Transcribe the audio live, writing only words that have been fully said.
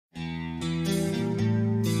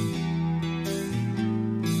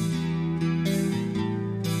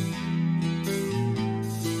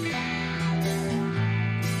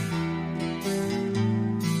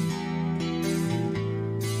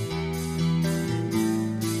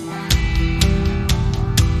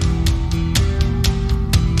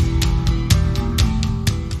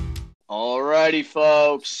Alrighty,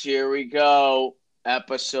 folks, here we go.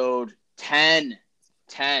 Episode 10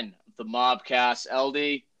 of the Mobcast.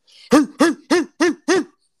 Eldy.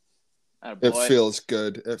 It feels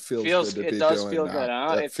good. It feels good to it be does doing feel that. good,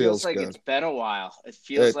 huh? It feels like good. it's been a while. It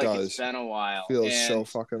Does. it's been a while. Feels and so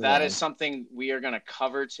fucking that long. is something we are going to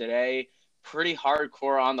cover today pretty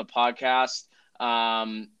hardcore on the podcast,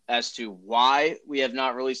 as to why we have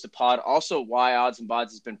not released a pod. Also, why Odds N Bods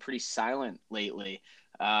has been pretty silent lately.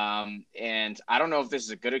 And I don't know if this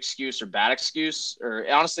is a good excuse or bad excuse, or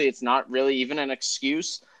honestly, it's not really even an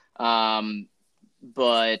excuse. But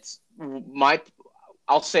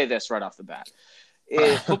I'll say this right off the bat.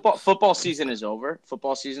 Football season is over.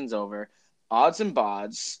 Football season's over. Odds N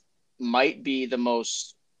Bods might be the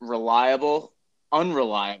most reliable,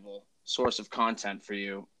 unreliable source of content for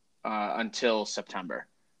you until September.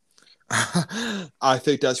 I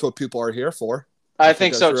think that's what people are here for. I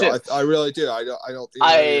think so too. I really do. I don't.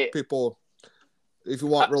 If people, if you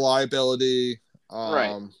want reliability,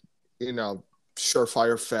 right.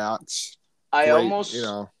 surefire facts. I almost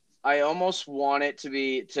want it to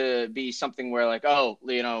be something where like, Odds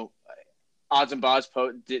N Bods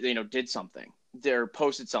did something. They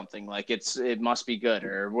posted something like it must be good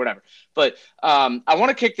or whatever. But I want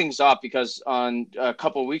to kick things off because on a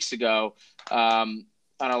couple of weeks ago, on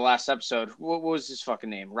our last episode, what was his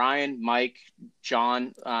fucking name? Ryan, Mike,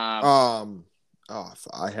 John. I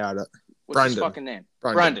had it. What's Brendan. his fucking name?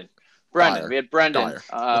 Brendan. Dyer. We had Brendan. We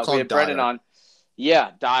had Brendan on.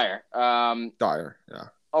 Yeah, Dyer. Dyer. Yeah.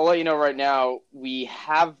 I'll let you know right now. We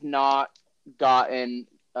have not gotten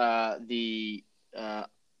the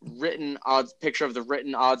picture of the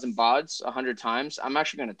written Odds N Bods 100 times. I'm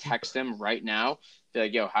actually going to text him right now. Be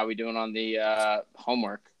like, yo, how we doing on the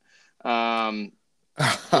homework?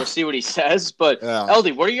 We'll see what he says. But yeah.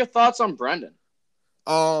 Eldy, what are your thoughts on Brendan?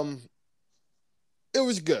 It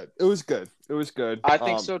was good. I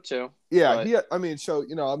think so too. Yeah. He had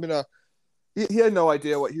no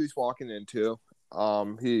idea what he was walking into.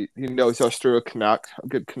 He knows us through a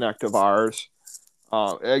good connect of ours.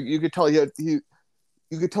 You could tell he has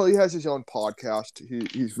his own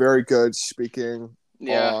podcast. He's very good speaking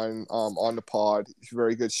on the pod. He's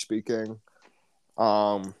very good speaking.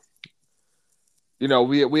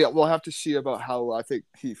 We'll have to see about how I think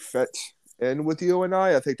he fits in with you and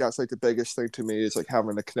I think that's like the biggest thing to me is like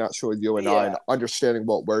having a connection with you and I and understanding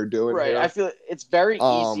what we're doing. Right. Here. I feel it's very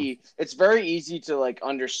easy. It's very easy to like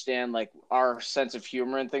understand like our sense of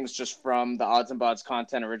humor and things just from the Odds N Bods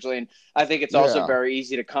content originally. And I think it's also very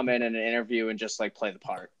easy to come in an interview and just like play the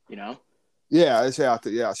part, you know? Yeah,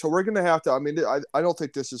 exactly. Yeah. So we're gonna have to. I mean, I don't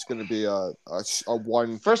think this is gonna be a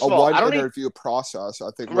one interview process. I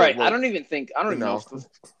think. Right. I don't even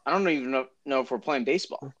know if we're playing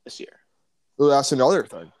baseball this year. Well, that's another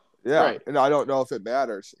thing. Yeah, right. And I don't know if it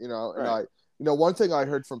matters. And one thing I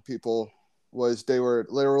heard from people was they were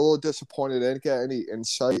a little disappointed. They didn't get any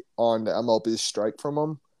insight on the MLB strike from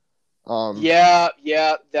them. That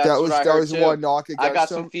was one knock against I got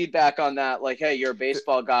them. some feedback on that. Like, hey, you're a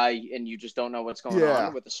baseball guy and you just don't know what's going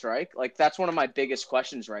on with the strike. Like, that's one of my biggest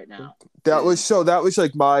questions right now. That was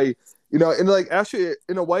like my, and like actually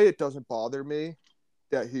in a way it doesn't bother me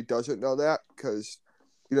that he doesn't know that because.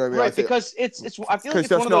 You know what I mean? Right, because it's. I feel like it's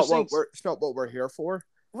one of those things. It's not what we're here for.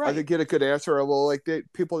 Right. I think get a good answer. Well, like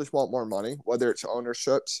people just want more money, whether it's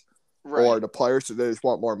ownerships or the players. They just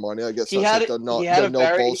want more money. I guess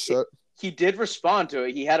bullshit. He did respond to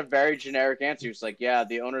it. He had a very generic answer. He was like, "Yeah,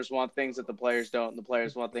 the owners want things that the players don't, and the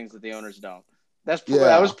players want things that the owners don't."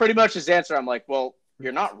 That was pretty much his answer. I'm like, "Well,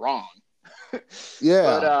 you're not wrong."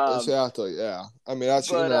 Exactly. Yeah, I mean that's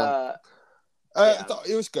I thought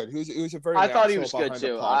it was good. He was a very. I thought he was good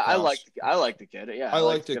too. I like the kid. Yeah, I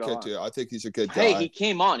like the kid too. I think he's a good guy. Hey, he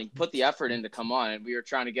came on. He put the effort in to come on, and we were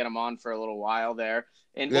trying to get him on for a little while there.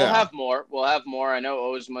 And we'll have more. I know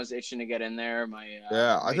Ozma's itching to get in there.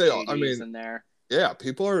 I think. I mean, in there. Yeah,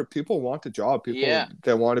 people want the job. People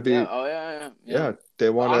they want to be. Yeah. They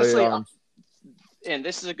want to. And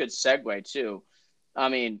this is a good segue too. I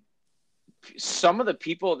mean, some of the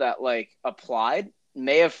people that like applied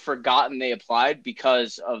may have forgotten they applied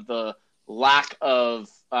because of the lack of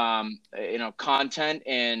content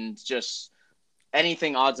and just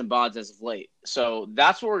anything Odds N Bods as of late. So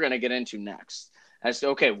that's what we're going to get into next. As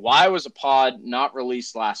to why was a pod not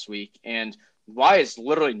released last week and why has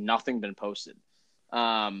literally nothing been posted?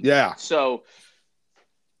 So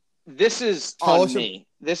this is on me.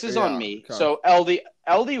 On me. Okay. So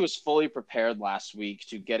LD was fully prepared last week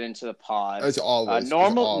to get into the pod. As always.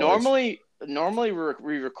 Normally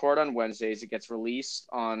we record on Wednesdays. It gets released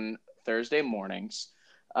on Thursday mornings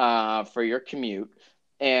for your commute.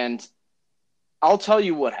 And I'll tell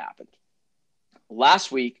you what happened.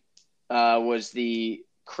 last week was the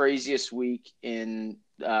craziest week in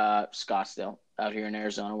Scottsdale out here in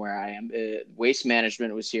Arizona where I am. Waste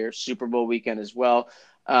Management was here, Super Bowl weekend as well.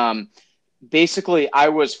 Basically, I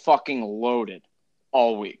was fucking loaded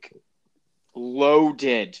all week.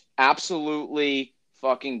 Loaded. Absolutely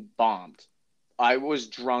fucking bombed. I was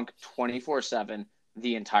drunk 24/7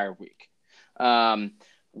 the entire week.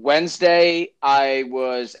 Wednesday, I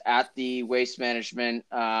was at the Waste Management.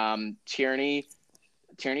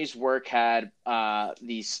 Tierney's work had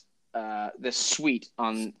this suite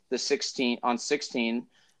on 16,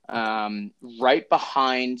 right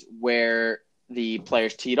behind where the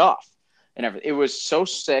players teed off and everything. It was so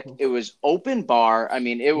sick. It was open bar. I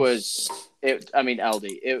mean, Eldy.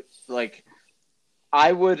 It like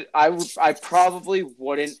I probably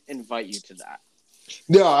wouldn't invite you to that.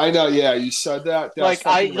 No, I know. Yeah, you said that. That's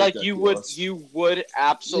you would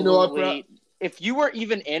absolutely. If you were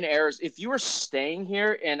even in Arizona, if you were staying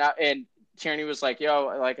here and Tierney was like, yo,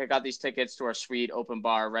 like I got these tickets to our suite open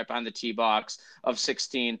bar right behind the tee box of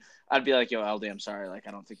 16, I'd be like, yo, LD, I'm sorry. Like,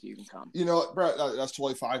 I don't think you can come. You know, Brett, that's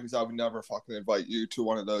totally fine because I would never fucking invite you to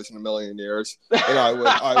one of those in a million years. And I would.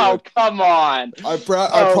 Oh, come on.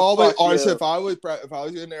 Honestly, if I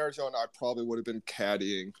was in Arizona, I probably would have been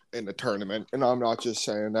caddying in the tournament. And I'm not just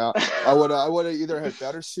saying that. I would have either had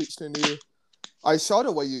better suits than you. I saw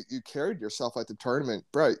the way you carried yourself at the tournament.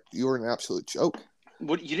 Brett, you were an absolute joke.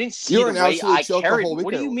 What, you didn't see the way I carried.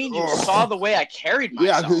 What do you mean you saw the way I carried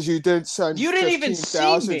myself? Yeah, because you didn't send. You didn't even see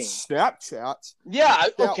me. Snapchats. Yeah,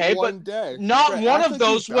 okay, but day. Not Brett, one of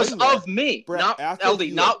those was of me. Brett, not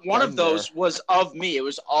LD. Not one of those was of me. It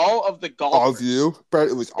was all of the golfers. Of you, Brett.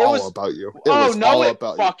 It was all about you.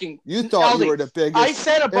 You thought LD, you were the biggest. I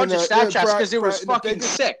said a bunch of Snapchats because it was fucking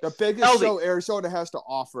sick. The biggest show Arizona has to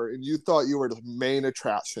offer, and you thought you were the main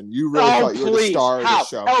attraction. You really thought you were the star of the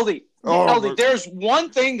show. LD, there's one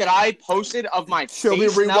thing that I posted of my face. Shall we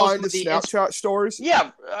rewind the Snapchat stories? Yeah.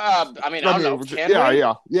 I don't know. Can we?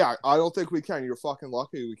 Yeah. I don't think we can. You're fucking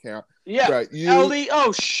lucky we can't. Yeah. Right, LD,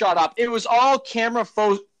 oh, shut up. It was all camera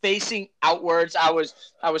facing outwards. I was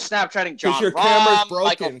Snapchatting John Rahm,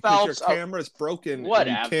 Michael Phelps. Your camera's broken.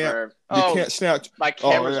 Whatever. You can't snap. My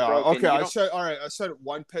camera's broken. Okay, I sent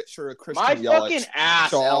one picture of Christian Yelich. My fucking ass,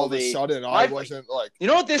 so all of a sudden, I wasn't like... You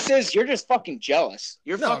know what this is? You're just fucking jealous.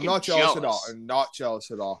 You're fucking jealous. I'm not jealous at all. I'm not jealous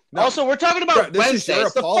at all. No. Also, we're talking about Wednesday.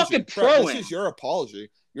 It's the fucking pro-am. This is your apology.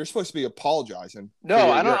 You're supposed to be apologizing. No,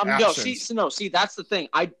 I don't. See, that's the thing.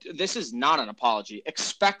 This is not an apology.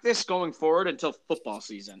 Expect this going forward until football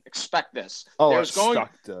season. Expect this. There's going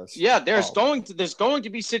to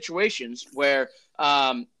be situations where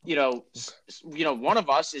one of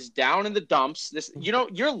us is down in the dumps.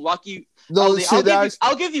 You're lucky. No,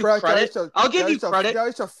 I'll give you credit. I'll give you credit. That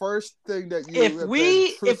was the first thing that you.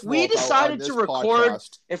 If we decided to record,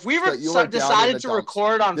 decided to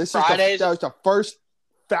record on Fridays, that was the first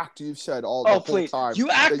fact you've said all the whole time. You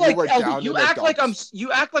act like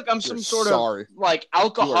I'm some sort of like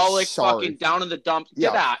alcoholic fucking down in the dumps.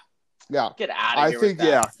 Get out. Yeah. Get out of here. I think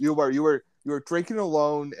you were drinking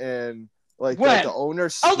alone and like the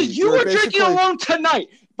owner's suite. You were drinking alone tonight.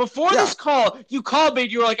 Before this call, you called me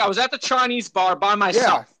and you were like, I was at the Chinese bar by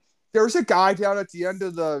myself. Yeah. There was a guy down at the end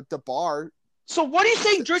of the bar. So what are you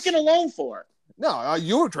saying drinking alone for? No,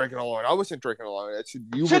 you were drinking alone. I wasn't drinking alone.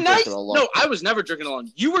 You were tonight? Drinking alone. No, I was never drinking alone.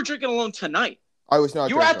 You were drinking alone tonight. I was not.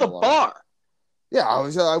 You were at the bar. Yeah, I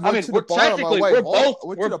was. I went to the bar on my way home.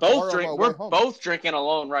 We're both drinking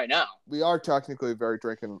alone right now. We are technically very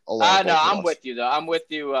drinking alone. No, I'm with you though. I'm with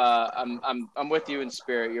you. I'm with you in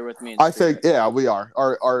spirit. You're with me in spirit. I think we are.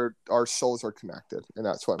 Our souls are connected, and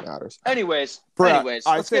that's what matters. Anyways,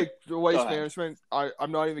 I think the Waste Management.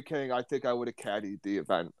 I'm not even kidding. I think I would have caddied the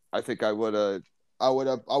event. I think I would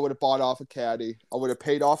have bought off a caddy. I would have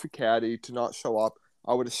paid off a caddy to not show up.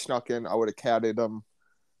 I would have snuck in. I would have caddied them.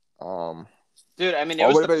 Dude, I mean, it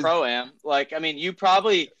was the pro-am. Like, I mean, you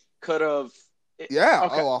probably could have. Yeah,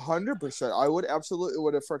 okay. 100%. I would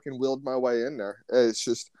freaking wheeled my way in there.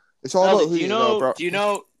 It's all about who you know, bro. Do you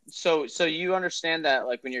know? So you understand that,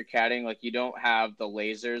 like, when you're caddying, like, you don't have the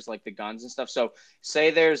lasers, like the guns and stuff. So,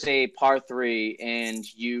 say there's a par 3 and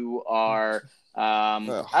you are.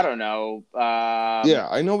 I don't know. Yeah,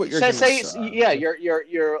 I know what you're saying. Yeah,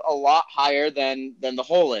 you're a lot higher than the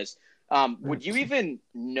hole is. Would you even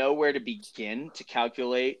know where to begin to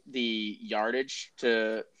calculate the yardage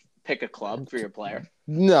to pick a club for your player?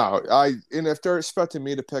 No, and if they're expecting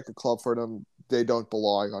me to pick a club for them, they don't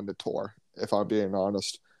belong on the tour. If I'm being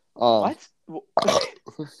honest. What?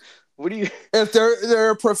 What do you? If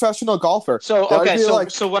they're a professional golfer. So okay,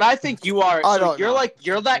 so what I think you are, I don't know.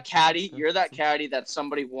 you're that caddy. You're that caddy that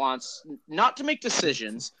somebody wants not to make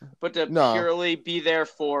decisions, but to purely be there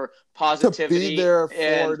for positivity, to be there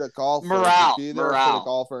and for the golfer, morale, to be there for the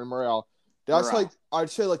golfer and morale. That's like I'd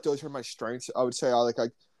say like those are my strengths. I would say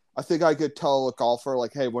I think I could tell a golfer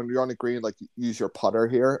like, hey, when you're on the green, like use your putter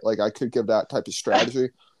here. Like I could give that type of strategy.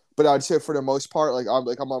 But I'd say for the most part, I'm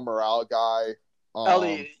a morale guy.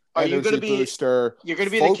 Eldy, are you going to be booster? You're going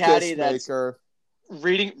to be the caddy that's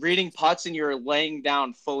reading putts and you're laying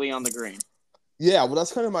down fully on the green. Yeah, well,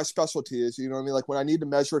 that's kind of my specialty. Is, you know what I mean? Like when I need to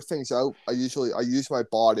measure things out, I use my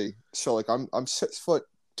body. So like I'm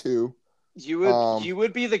 6'2". You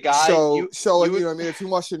would be the guy. So you know what I mean? If you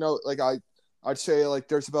want to know, like I'd say like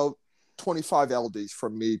there's about 25 LDs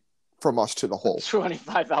from us to the hole.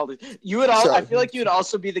 25 LDs. I feel like you would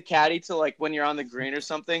also be the caddy to like when you're on the green or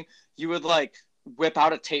something. You would like whip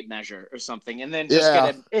out a tape measure or something, and then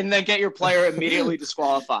get your player immediately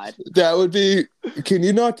disqualified. That would be. Can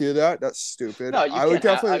you not do that? That's stupid. No, I would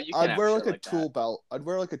definitely. I'd wear like a tool belt. I'd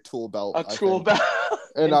wear like a tool belt. A tool belt.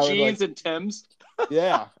 And jeans and Timbs.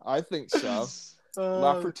 Yeah, I think so.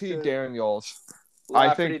 Lafferty Daniels.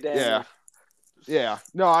 Lafferty Daniels. Yeah.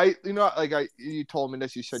 No, you told me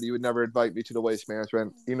this. You said you would never invite me to the waste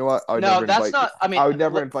management. You know what? I would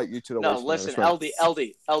never invite you to the waste management. No,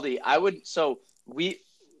 listen, LD. I would. So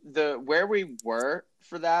where we were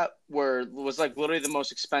for that was like literally the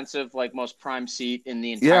most expensive, like most prime seat in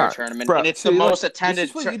the entire tournament, and it's the most attended.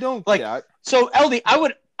 This is what you don't like. Get. So LD, I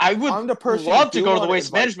would love to go to the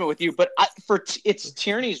waste management with you, but it's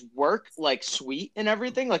Tierney's work, like suite and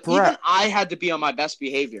everything. Like Brett, even I had to be on my best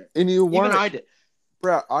behavior, and you weren't. Even I did.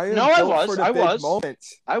 Brett, I was.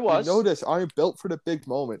 You know this. I am built for the big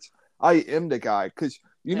moments. I am the guy because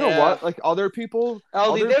you know what? Like other people,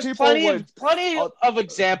 there's plenty of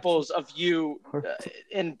examples of you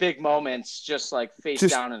in big moments, just like face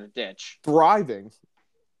down in a ditch, thriving.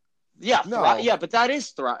 Yeah, but that is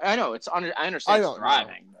thriving. I know I understand it's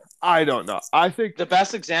thriving. I don't know. I think the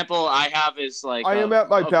best example I have is like I am at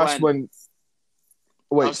my best when.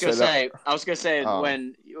 Wait, I was gonna say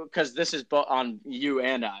when, because this is on you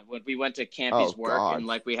and I, when we went to Campy's work and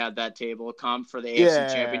like we had that table come for the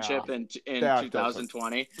AFC Championship in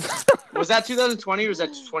 2020. Was that 2020 or was that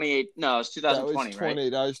 28? No, it was 2020,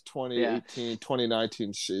 right? That was 2018,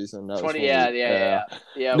 2019 season. That was yeah.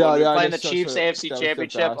 No, when we were playing the Chiefs AFC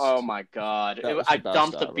Championship. Oh my God, I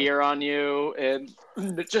dumped a beer on you, and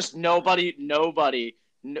just nobody.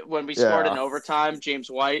 When we scored in overtime,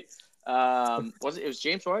 James White. It was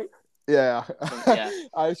James White? Yeah.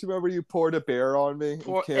 I just remember you poured a beer on me.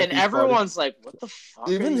 And everyone's like, what the fuck?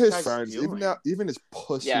 Even his friends, even his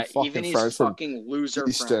pussy fucking friends from loser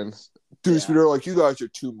Easton. Friends. Dudes, they're like, you guys are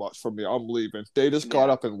too much for me. I'm leaving. They just got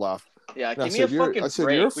up and left. Yeah, and give me a fucking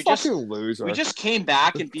break. You're a fucking loser. We just came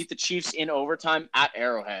back and beat the Chiefs in overtime at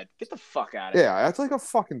Arrowhead. Get the fuck out of here. Yeah, that's like a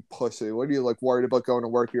fucking pussy. What are you like worried about going to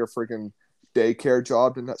work? You're a freaking daycare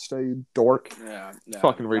job in that state, you dork. Yeah,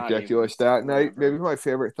 fucking ridiculous. That night, maybe my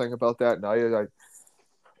favorite thing about that night is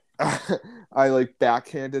I like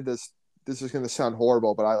backhanded this. This is gonna sound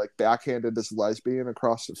horrible, but I like backhanded this lesbian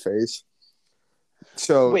across the face.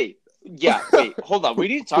 So wait, hold on. We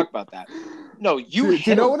need to talk about that. No, you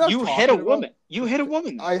hit a woman. You hit a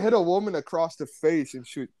woman. I hit a woman across the face, and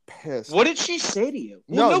she was pissed. What did she say to you?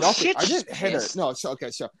 No, nothing. Shit, I didn't hit her. No, so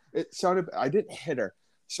it sounded. I didn't hit her.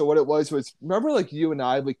 So what it was remember like you and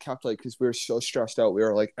I, we kept like, because we were so stressed out, we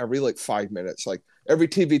were like every like 5 minutes, like every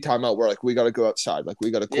TV timeout, we're like, we got to go outside, like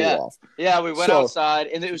we got to cool off. Yeah, we went outside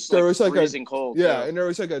and it was like freezing cold. Yeah, and there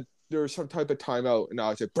was some type of timeout, and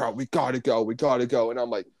I was like, bro, we got to go, and I'm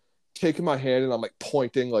like taking my hand and I'm like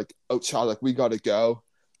pointing like outside, like we got to go.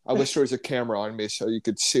 I wish there was a camera on me so you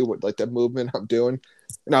could see what like the movement I'm doing,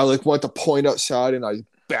 and I like went to point outside and I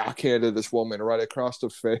backhanded this woman right across the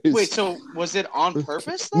face. Wait, so was it on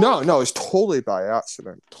purpose though? No, it's totally by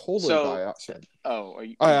accident. By accident. Oh, are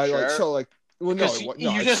you sure?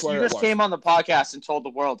 You just came on the podcast and told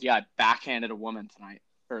the world, yeah, I backhanded a woman tonight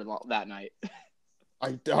or that night.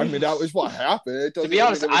 I mean, that was what happened. To be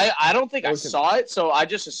honest, I don't think I saw it, so I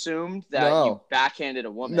just assumed that you backhanded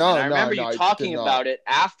a woman. I remember you talking about it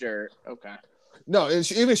after. Okay. No, and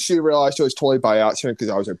she realized it was totally by accident because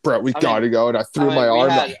I was like, Brett, we got to go. And I threw my arm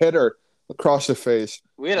and hit her across the face.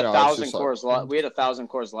 We had 1,000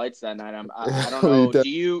 Coors Lights that night. I don't know.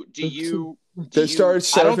 They started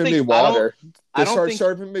serving me water. They started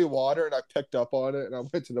serving me water, and I picked up on it, and I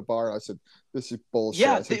went to the bar, and I said, this is bullshit.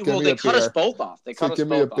 Yeah, they cut us both off. They cut us both off. Give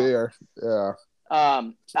me a beer. Yeah.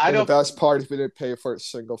 I The go. best part is we didn't pay for a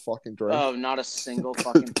single fucking drink. Oh, not a single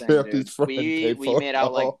fucking thing, dude. We made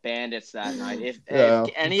out like bandits that night. If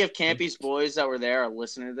any of Campy's boys that were there are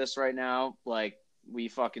listening to this right now, like we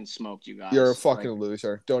fucking smoked you guys. You're a fucking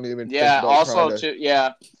loser. Don't even. Yeah. Think about Also, too.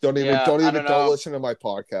 Yeah. Don't even. Yeah, Don't listen to my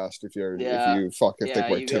podcast if you fucking think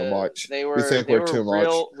we're too much. They were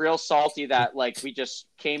too real salty that like we just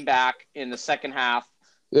came back in the second half.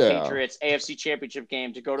 Yeah. Patriots AFC Championship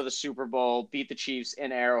game to go to the Super Bowl, beat the Chiefs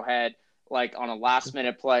in Arrowhead, like on a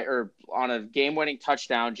last-minute play or on a game-winning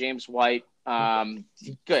touchdown. James White,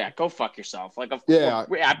 go fuck yourself. Like,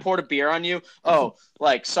 I poured a beer on you. Oh,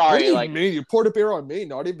 like sorry, what do you like mean? You poured a beer on me?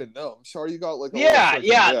 Not even no. I'm sorry, you got like. Yeah.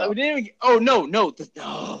 We didn't even, oh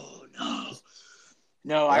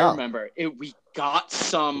no. I remember it. We got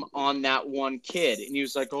some on that one kid, and he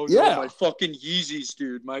was like, "Oh no, my fucking Yeezys,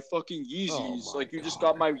 dude, my fucking Yeezys! Like you just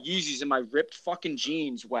got my Yeezys and my ripped fucking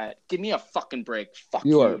jeans wet. Give me a fucking break. Fuck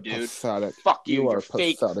you, dude. Pathetic. Fuck you. You're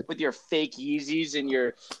fake pathetic. with your fake Yeezys and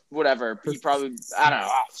your whatever. You probably I don't know.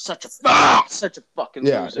 Such a fucking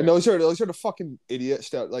loser. And those are the fucking idiots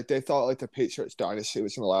that like they thought like the Patriots dynasty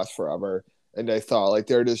was gonna last forever. And they thought like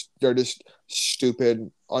they're just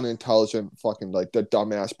stupid, unintelligent, fucking like the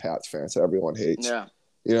dumbass Pats fans that everyone hates. Yeah,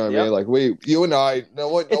 you know what I mean? Like you and I, no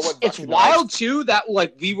one. It's wild too that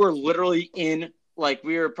like we were literally in like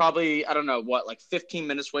we were probably I don't know what like 15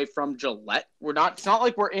 minutes away from Gillette. It's not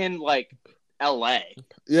like we're in like L.A.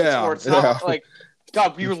 Yeah, it's not like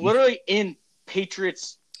God. We were literally in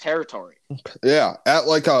Patriots territory. Yeah, at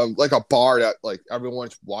like a bar that like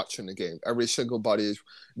everyone's watching the game. Every single buddy is.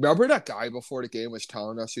 Remember that guy before the game was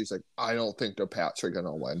telling us he's like, I don't think the Pats are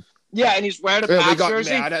gonna win. Yeah, and he's wearing a Pats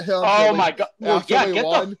jersey. Mad at him. Oh my god! Well, yeah, get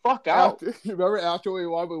the fuck out. Remember after we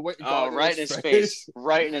won, we went and got right in his face.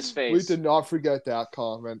 Right in his face. We did not forget that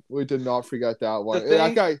comment. We did not forget that one.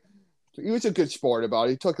 That guy. He was a good sport about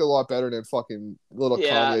it. He took it a lot better than fucking little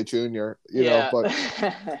Kanye Jr. You know,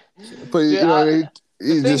 but you know.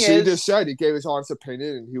 He just said he gave his honest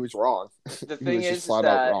opinion and he was wrong. The thing is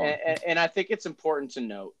that, and I think it's important to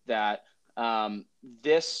note that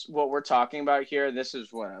what we're talking about here, this is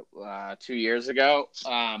 2 years ago.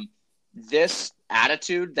 This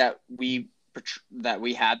attitude that we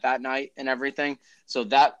had that night and everything, so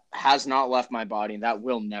that has not left my body, and that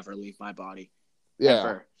will never leave my body. Yeah.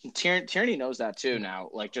 Ever. Tierney knows that too now.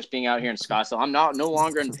 Like just being out here in Scottsdale, I'm no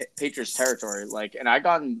longer in Patriots territory. Like,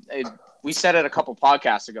 and we said it a couple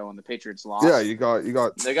podcasts ago when the Patriots lost. Yeah, you got.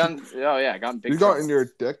 I got in big. You got in your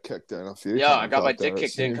dick kicked in a few. Yeah, I got my dick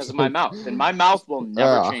kicked in because of my mouth, and my mouth will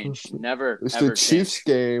never change. Never. It's ever the Chiefs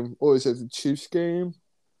game. What was it? The Chiefs game.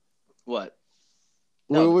 What?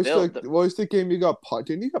 No, what was the game you got punched?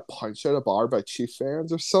 Didn't you get punched at a bar by Chiefs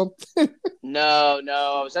fans or something? No.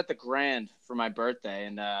 I was at the Grand for my birthday,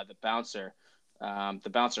 and the bouncer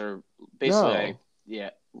basically, yeah.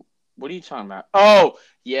 What are you talking about? Oh,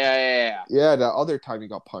 yeah. Yeah, that other time you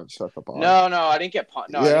got punched at the bar. No, I didn't get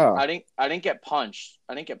punched. No, yeah. I didn't get punched.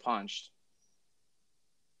 I didn't get punched.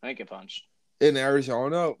 In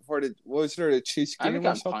Arizona? Was there a Chiefs game? I haven't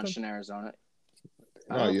gotten punched in Arizona.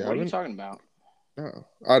 No, what are you talking about? No,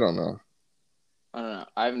 I don't know. I don't know.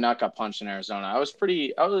 I have not got punched in Arizona. I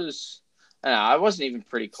wasn't even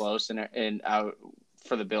pretty close and out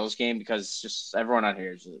for the Bills game because just everyone out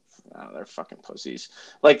here is they're fucking pussies.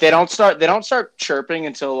 Like they don't start chirping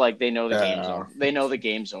until like they know the game's over. They know the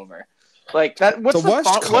game's over. Like that. What's the fun?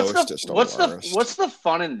 What's the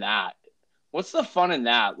fun in that? What's the fun in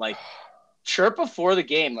that? Like chirp before the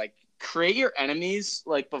game. Like create your enemies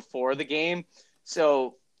like before the game.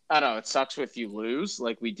 So I don't know. It sucks if you lose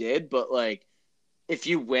like we did, but like if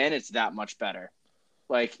you win, it's that much better.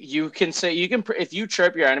 Like if you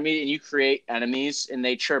chirp your enemy and you create enemies and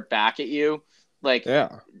they chirp back at you, like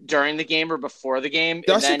during the game or before the game,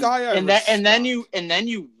 and then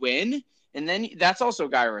you win, and then that's also a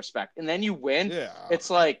guy I respect. And then you win, it's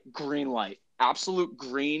like green light, absolute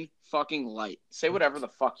green fucking light. Say whatever the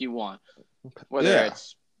fuck you want, whether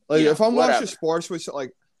it's like if I'm watching sports with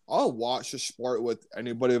like I'll watch a sport with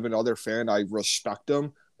anybody of another fan. I respect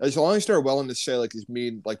them. As long as they're willing to say like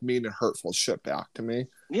mean and hurtful shit back to me.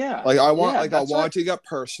 Yeah. Like I want to get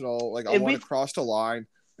personal. Like I want to cross the line,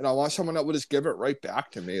 and I want someone that would just give it right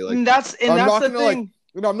back to me. Like that's the thing.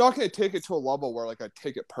 I'm not gonna take it to a level where like I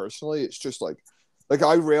take it personally. It's just like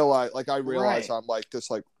I realize I'm like this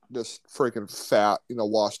freaking fat,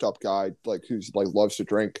 washed up guy like who's like loves to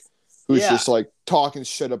drink, who's just like talking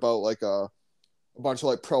shit about like a bunch of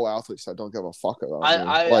like pro athletes that don't give a fuck about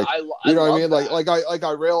you know what I mean? Like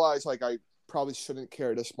I realize like I probably shouldn't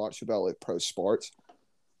care this much about like pro sports.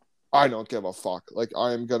 I don't give a fuck. Like,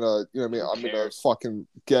 I am gonna, you know what I mean? I'm gonna fucking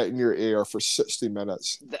get in your ear for 60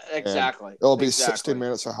 minutes. Exactly. It'll be 60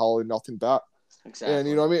 minutes of howling nothing back. Exactly. And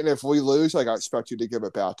you know what I mean? And if we lose, like, I expect you to give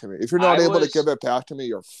it back to me. If you're not able to give it back to me,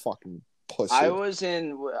 you're fucking pussy. I was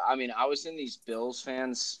in these Bills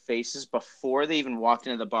fans' faces before they even walked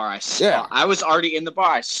into the bar. I was already in the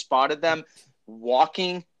bar. I spotted them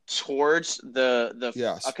walking towards the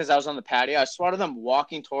because I was on the patio. I spotted them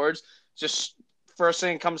walking towards. Just first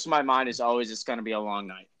thing that comes to my mind is always it's going to be a long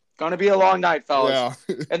night. Going to be a long night, fellas.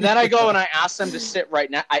 Yeah. And then I go and I asked them to sit right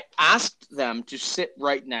next. I asked them to sit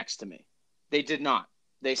right next to me. They did not.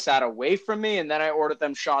 They sat away from me, and then I ordered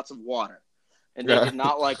them shots of water, and they did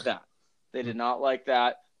not like that. They did not like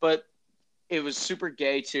that. But it was super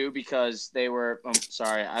gay too because they were. I'm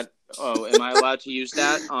sorry. Am I allowed to use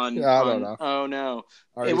that on? Yeah, I don't know. Oh no!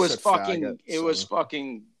 It was fucking. Faggot, it was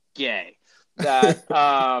fucking gay. That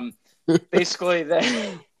basically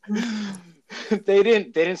they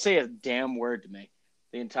didn't say a damn word to me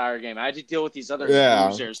the entire game. I had to deal with these other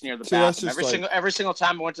losers near the bathroom. Every single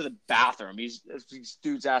time I went to the bathroom, these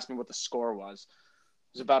dudes asked me what the score was.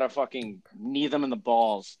 It was about to fucking knee them in the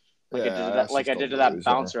balls. I did to that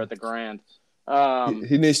bouncer at the Grand.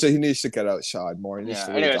 He needs to get outside more. He needs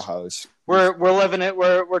to leave the house. We're living it.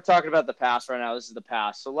 We're talking about the past right now. This is the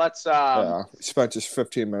past. So let's. We spent just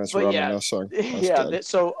 15 minutes reminiscing.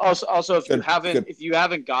 So also if you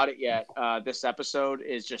haven't got it yet, this episode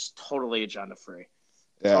is just totally agenda free.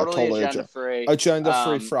 Yeah, totally agenda free. Agenda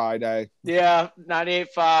free Friday. Yeah,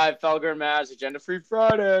 98.5 Felger and Maz Agenda Free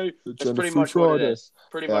Friday. That's pretty much what it is.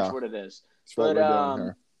 Much what it is. But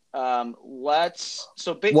let's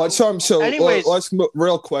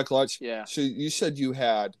real quick. So you said you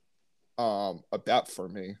had a bet for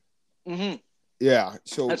me. Mm-hmm. Yeah.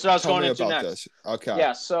 So that's what I was going into next. This. Okay.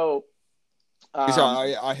 Yeah. So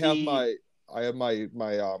I have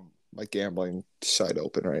my gambling site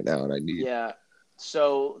open right now, and I need. Yeah.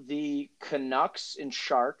 So the Canucks and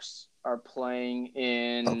Sharks are playing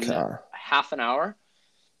in half an hour.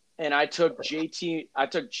 And I took JT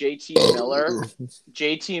Miller.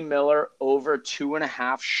 JT Miller over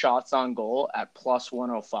 2.5 shots on goal at plus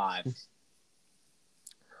 105.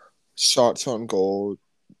 Shots on goal.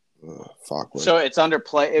 Fuck. So it's under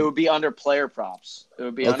play. It would be under player props.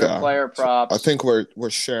 Under player props. I think we're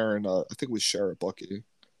sharing. I think we share a bookie.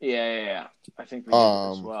 Yeah. I think we do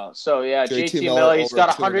as well. So yeah, JT Miller. He's got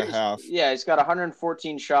 100. Yeah, he's got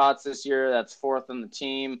 114 shots this year. That's fourth on the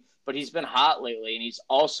team. But he's been hot lately, and he's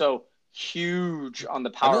also huge on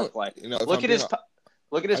the power play. Look at his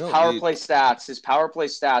power play stats. His power play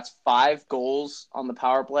stats: 5 goals on the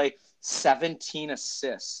power play, 17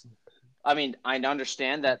 assists. I mean, I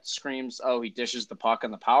understand that screams, he dishes the puck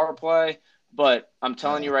on the power play, but I'm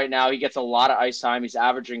telling you right now, he gets a lot of ice time. He's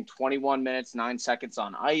averaging 21 minutes, 9 seconds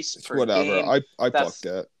on ice per game. I booked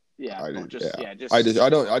it. Yeah, I don't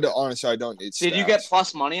need. Did you get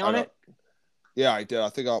plus money on it? Yeah, I did. I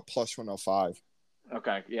think I got plus 105.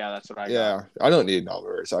 Okay, yeah, that's what I got. Yeah, I don't need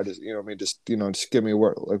numbers. I just, just give me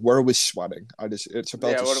where are we sweating? It's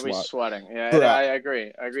about to what sweat. Are we sweating? Yeah, I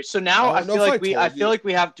agree. So now I feel like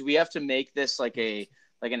we have to make this like an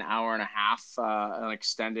hour and a half, an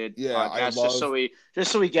extended podcast, just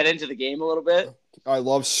so we get into the game a little bit. I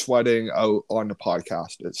love sweating out on the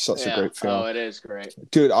podcast. It's such a great feeling. Oh, it is great,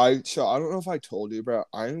 dude. I don't know if I told you, but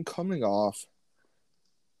I'm coming off.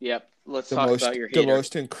 Yep, let's talk about your heater. The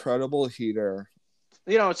most incredible heater.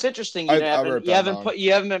 It's interesting. You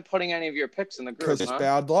haven't been putting any of your picks in the group. Because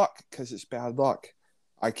it's bad luck.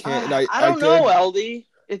 I can't. I don't know, Eldy.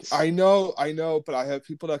 I know, but I have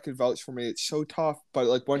people that can vouch for me. It's so tough. But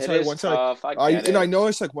like once I know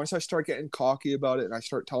it's like once I start getting cocky about it and I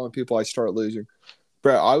start telling people, I start losing.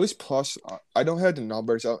 But I was plus. I don't have the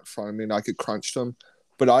numbers out in front of me and I could crunch them,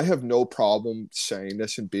 but I have no problem saying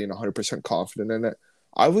this and being 100% confident in it.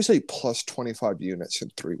 I was like plus 25 units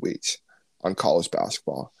in 3 weeks on college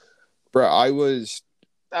basketball. Bro, I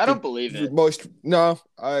don't believe it. I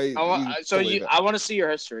want to see your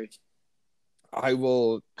history. I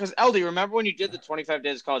will. Because Eldy, remember when you did the 25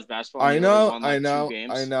 days of college basketball? I know.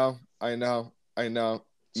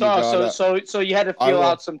 So you had to feel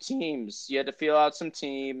out some teams.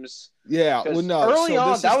 Yeah. Well, no. Early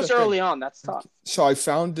on. That's tough. So I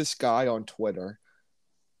found this guy on Twitter.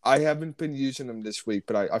 I haven't been using him this week,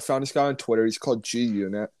 but I found this guy on Twitter. He's called G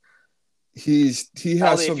Unit. He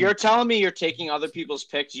has If you're telling me you're taking other people's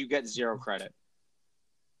picks, you get 0 credit.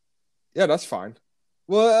 Yeah, that's fine.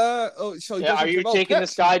 Well, are you taking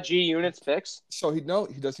this guy G Unit's picks? So he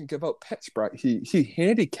doesn't give out picks, bro. He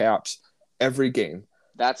handicaps every game.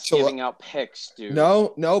 That's So giving out picks, dude.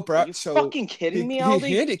 no, Are Brett. you So fucking kidding me, he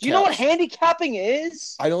Aldi? Do you know what handicaps. handicapping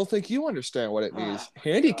is? I don't think you understand what it Oh, means. my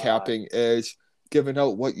Handicapping is giving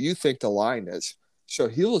out what you think the line is. So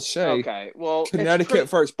he'll God. say Okay, well, it's Connecticut pretty.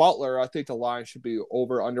 versus Butler. I think the line should be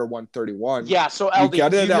over under 131. Yeah, so You LD,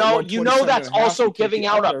 get it at you know 127 that's and a half. also You take giving the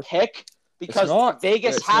out a under. pick It's because not.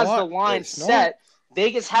 Vegas It's has the not. line It's not. set.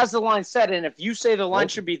 Vegas has the line set, and if you say the line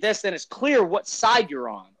Nope. should be this, then it's clear what side you're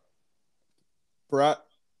on. Brett,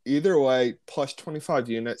 either way, plus 25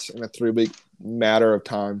 units in a 3-week matter of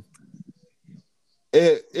time.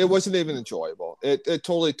 It wasn't even enjoyable. It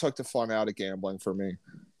totally took the fun out of gambling for me.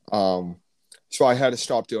 So I had to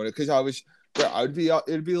stop doing it because it'd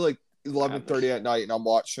be like 11:30 at night and I'm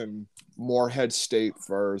watching Morehead State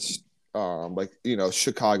versus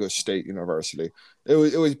Chicago State University. It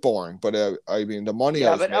was boring, but I mean the money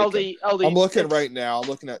I was making. I'm looking right now. I'm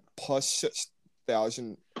looking at plus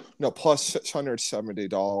 $670,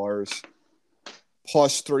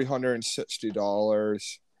 plus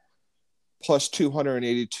 $360, plus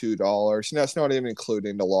 $282, and that's not even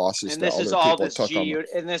including the losses And that this is other all people this took on.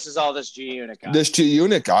 and this is all this G unit guy. This G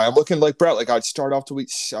unit guy, I'm looking like Brett. Like I'd start off to week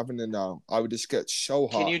 7-0. I would just get so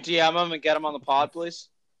hot. Can you DM him and get him on the pod, please?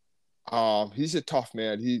 He's a tough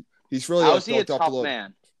man. He's really How's he a built up tough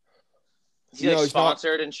man? Is he he's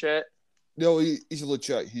sponsored not, and shit? No, he's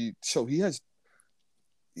legit. He has.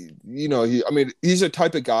 He's a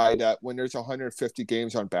type of guy that when there's 150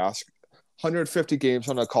 games on 150 games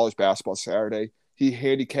on a college basketball Saturday, he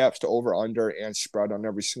handicaps to over under and spread on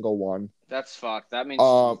every single one. That's fucked. That means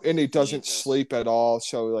and he doesn't sleep at all.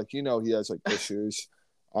 So like he has like issues.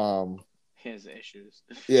 His issues.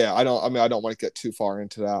 Yeah, I don't want to get too far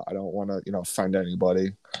into that. I don't want to offend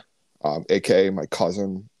anybody. AKA my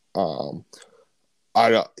cousin.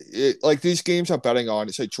 Like these games I'm betting on.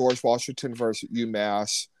 It's like George Washington versus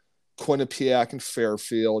UMass, Quinnipiac and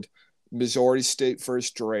Fairfield, Missouri State versus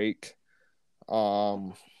Drake,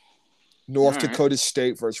 North Dakota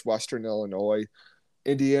State versus Western Illinois,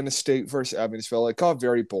 Indiana State versus Evansville. It got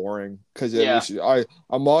very boring because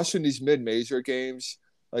I'm watching these mid-major games.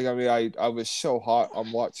 Like I was so hot.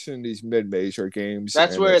 I'm watching these mid-major games.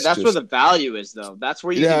 That's where the value is, though. That's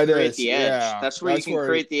where you can create the edge. Yeah, that's where you can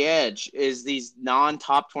create the edge. Is these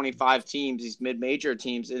non-top 25 teams, these mid-major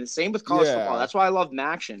teams, and the same with college football. That's why I love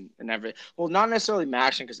Maction and everything. Well, not necessarily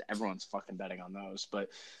Maction because everyone's fucking betting on those, but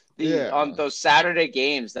on those Saturday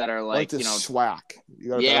games that are like the SWAC.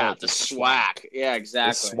 The SWAC. Yeah,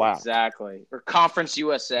 exactly. Or Conference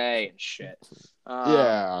USA and shit.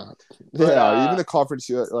 Even the Conference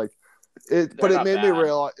USA, but it made me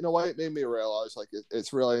realize. You know what? It made me realize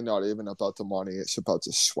it's really not even about the money. It's about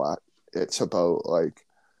the sweat. It's about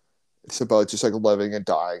just living and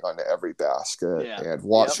dying on every basket and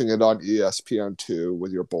watching it on ESPN2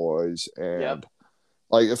 with your boys and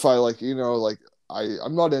if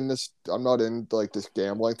I'm not in this this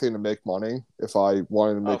gambling thing to make money. If I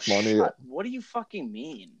wanted to make money, what do you fucking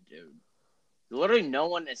mean, dude? Literally, no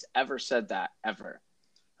one has ever said that ever.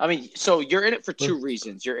 I mean, so you're in it for two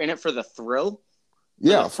reasons. You're in it for the thrill.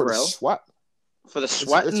 For the sweat. For the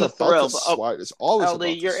sweat and the thrill. It's always LD,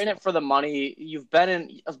 you're in it for the money. You've been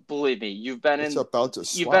in. Believe me, you've been in. About the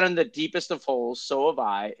sweat. You've been in the deepest of holes. So have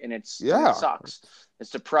I, and it sucks. It's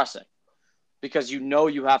depressing because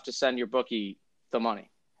you have to send your bookie the money,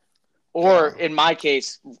 or in my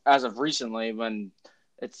case, as of recently, when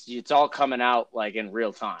it's all coming out in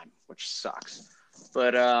real time, which sucks.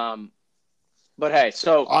 But hey,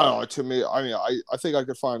 so I don't know. To me, I think I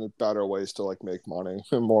could find better ways to make money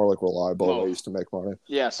and more reliable ways to make money.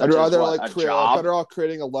 Yeah, I'd rather better off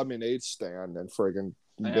creating a lemonade stand than friggin'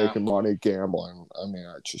 making money gambling. I mean,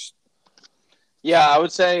 I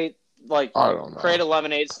would say I don't know. Create a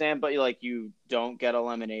lemonade stand, but you don't get a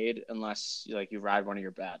lemonade unless you ride one of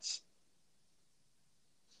your bets.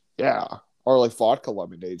 Yeah, or vodka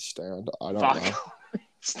lemonade stand. I don't know.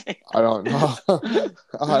 I don't know.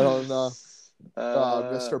 I don't know.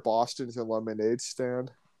 Mr. Boston's a lemonade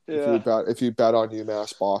stand. Yeah. If you bet on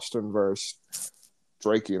UMass Boston versus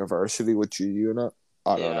Drake University with G Unit,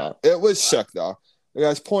 I don't know. It was sick though.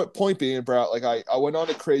 Guys, point being, bro, I went on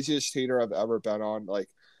the craziest heater I've ever been on.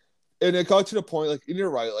 And it got to the point, and you're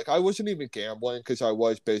right, I wasn't even gambling because I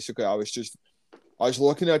was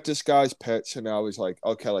looking at this guy's pits and I was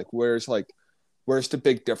okay, where's the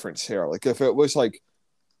big difference here? If it was a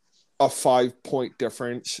 5-point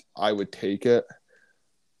difference, I would take it.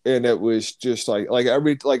 And it was just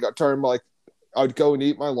every time I would go and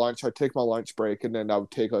eat my lunch, I'd take my lunch break, and then I would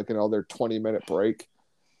take another 20-minute break,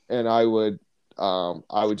 and I would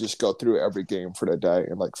just go through every game for the day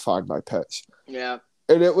and find my pits. Yeah.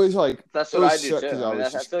 And it was like That's it what I was do sick too. because I I mean, was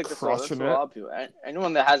I just feel like that's what crushing a it. lot of people.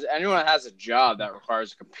 Anyone that has a job that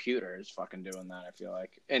requires a computer is fucking doing that. I feel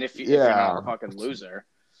like, and if you're not a fucking loser,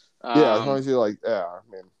 Yeah, as long as you like, yeah. I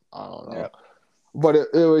mean, I don't know. Yeah. But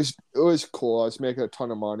it was cool. I was making a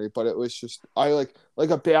ton of money, but it was just I like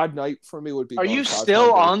a bad night for me would be. Are you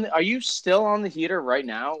still on? Are you still on the heater right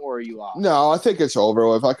now, or are you off? No, I think it's over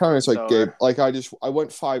with. I kind of just like over. gave I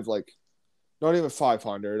went five not even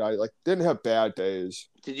 500. I like didn't have bad days.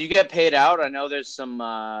 Did you get paid out? I know there's some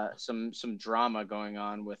drama going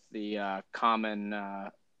on with the common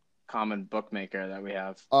bookmaker that we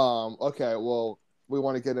have. Okay. Well, we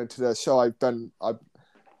want to get into this. So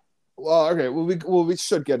well, okay. Well, we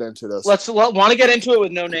should get into this. Want to get into it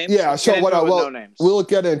with no names. Yeah. Let's so get what? into it with Well, no names. we'll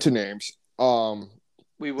get into names.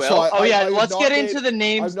 We will. So let's get into the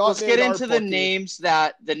names. Let's get into the names.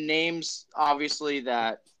 Obviously,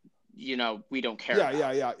 that we don't care.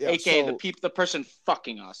 Yeah. AKA the person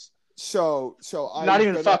fucking us. So Not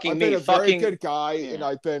even fucking me. I've been a very good guy, and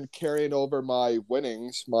I've been carrying over my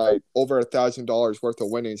winnings, my over $1,000 worth of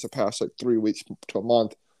winnings the past like 3 weeks to a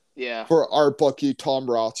month. Yeah. For our bookie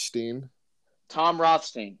Tom Rothstein.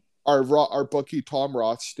 Our bookie Tom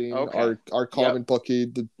Rothstein. Okay. Our common bookie,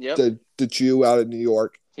 the Jew out of New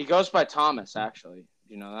York. He goes by Thomas, actually.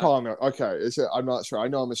 Do you know that? Tom. Okay. Is it? I'm not sure. I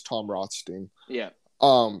know him as Tom Rothstein. Yeah.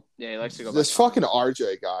 Yeah, he likes to go. This fucking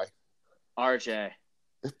RJ guy. RJ.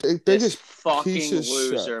 Biggest fucking piece of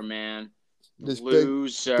loser, shit. Man. This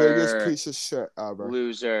loser. Biggest piece of shit ever.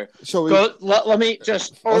 Loser. So let me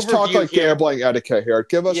just let's talk like here. Gambling etiquette here.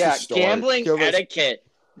 Give us a story. Gambling etiquette.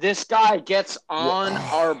 This guy gets on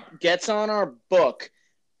our book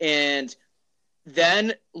and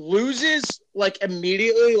then loses like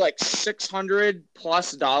immediately like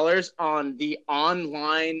 $600+ on the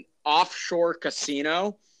online offshore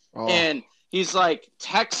casino. And he's like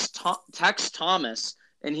text Thomas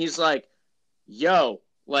and he's like, yo,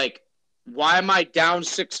 like, why am I down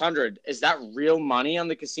 600? Is that real money on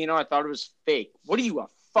the casino? I thought it was fake. What are you, a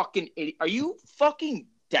fucking idiot? Are you fucking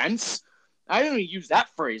dense? I haven't used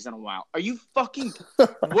that phrase in a while. Are you fucking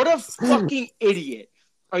what a fucking idiot?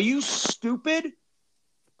 Are you stupid?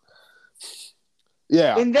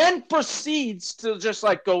 Yeah. And then proceeds to just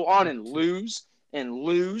like go on and lose and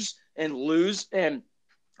lose and lose. And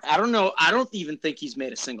I don't know. I don't even think he's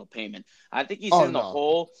made a single payment. I think he's in the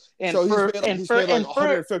hole. And so he's made like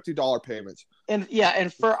 $150 payments.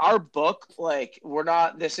 And for our book, like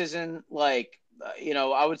this isn't like,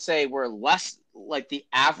 I would say we're less like the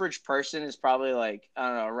average person is probably like, I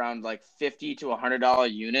don't know, around like $50 to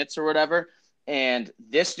 $100 units or whatever. And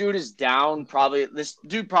this dude is down this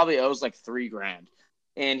dude probably owes like $3,000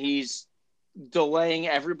 and he's delaying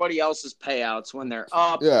everybody else's payouts when they're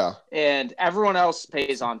up. Yeah. And everyone else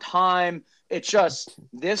pays on time. It's just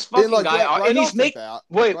this fucking guy. And he's making.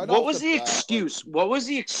 Wait, what was the excuse? What was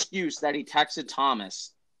the excuse that he texted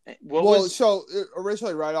Thomas? So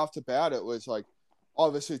originally, right off the bat, it was like,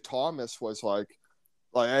 obviously Thomas was like,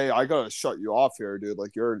 hey, I gotta shut you off here, dude.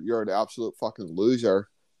 Like you're an absolute fucking loser.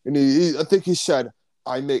 And I think he said,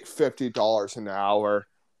 I make $50 an hour.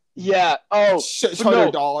 Yeah. Oh,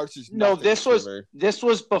 $600 is nothing. No, this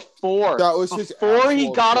was before. That was before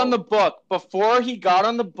he got on the book. Before he got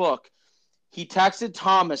on the book, he texted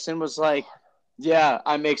Thomas and was like, "Yeah,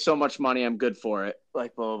 I make so much money, I'm good for it."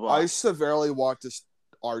 Like blah blah blah. I severely want this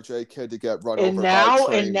RJ kid to get run over by a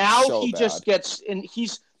train. And now he just gets. And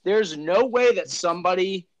there's no way that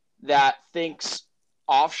somebody that thinks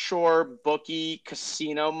offshore bookie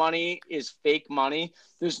casino money is fake money.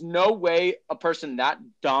 There's no way a person that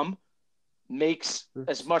dumb makes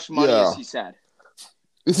as much money as he said.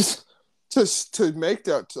 To make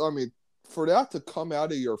that, I mean, for that to come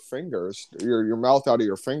out of your fingers, your mouth out of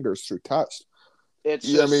your fingers through text. I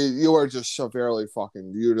mean, you are just severely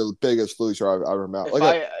fucking. You're the biggest loser I've ever met.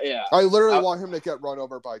 I literally want him to get run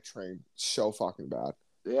over by a train so fucking bad.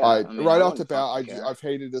 Yeah, right off the bat, I've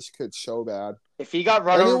hated this kid so bad. If he got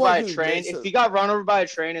run over by a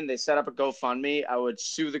train, and they set up a GoFundMe, I would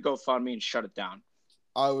sue the GoFundMe and shut it down.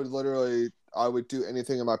 I would do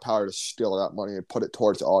anything in my power to steal that money and put it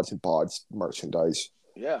towards Odds N Bods merchandise.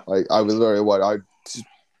 Yeah, like I would literally I'd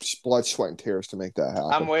blood, sweat, and tears to make that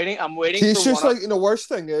happen. I'm waiting. He's just like, the worst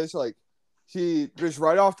thing is like just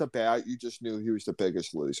right off the bat, you just knew he was the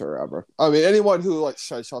biggest loser ever. I mean, anyone who like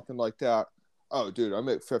says something like that. Oh, dude, I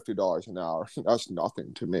make $50 an hour. That's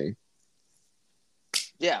nothing to me.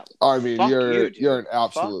 Yeah. I mean, Fuck you, dude. you're an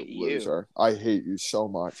Fuck absolute you. loser. I hate you so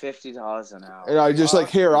much. $50 an hour. And I just Fuck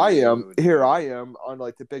here I am dude. on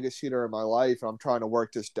like the biggest heater in my life. I'm trying to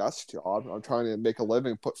work this desk job. I'm trying to make a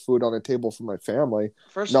living, put food on the table for my family.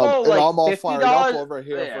 First of all, and like I'm all fired up $50. over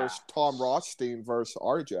here versus Tom Rothstein versus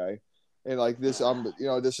RJ. And like this,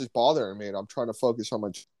 this is bothering me, and I'm trying to focus on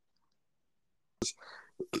my.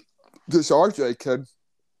 This RJ kid,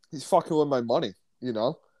 he's fucking with my money. He's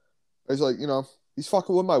like, he's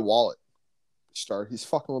fucking with my wallet. He's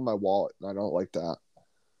fucking with my wallet, and I don't like that.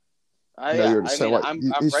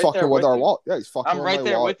 He's right fucking with our you. wallet. Yeah, he's fucking I'm with right my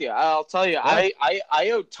there wallet. with you. I'll tell you, Yeah.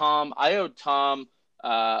 I owed Tom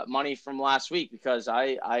money from last week because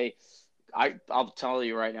I'll tell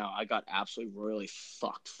you right now, I got absolutely royally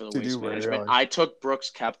fucked for the waste management. Really? I took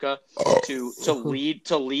Brooks Koepka to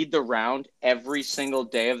lead the round every single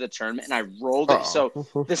day of the tournament, and I rolled it.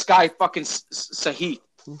 So this guy fucking Sahith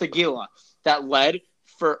Thagila that led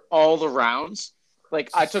for all the rounds.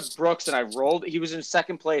 Like I took Brooks and I rolled. He was in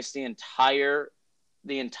second place the entire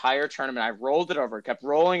tournament. I rolled it over, kept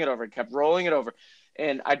rolling it over,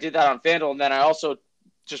 and I did that on FanDuel. And then I also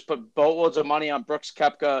just put boatloads of money on Brooks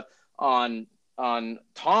Koepka on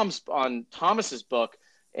Thomas's book,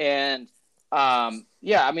 and I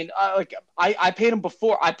paid him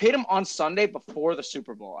before. I paid him on Sunday before the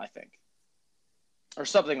Super Bowl, I think, or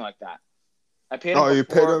something like that. I paid him. Oh, you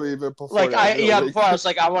paid him even before. Before I was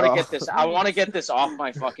like, I want to get this. I want to get this off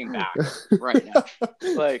my fucking back right now.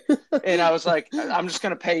 And I was like, I'm just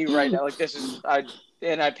gonna pay you right now. Like this is, I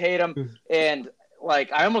paid him, and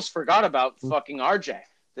like I almost forgot about fucking RJ,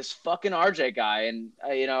 this fucking RJ guy, and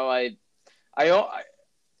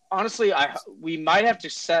honestly, we might have to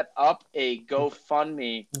set up a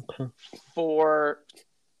GoFundMe for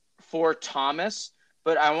Thomas.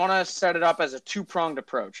 But I want to set it up as a two-pronged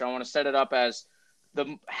approach. I want to set it up as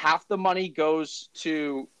half the money goes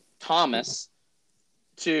to Thomas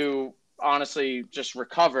to honestly just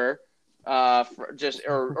recover,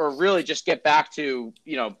 or really just get back to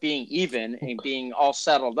being even and being all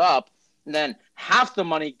settled up. And then half the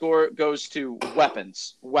money goes to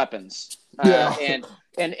weapons, and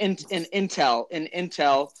intel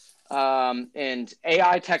and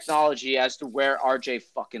AI technology as to where RJ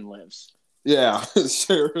fucking lives. Yeah,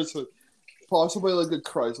 seriously. Possibly like a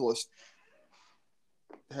Craigslist.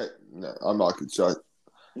 Hey, no, I'm not gonna try.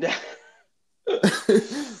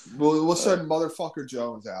 We'll send motherfucker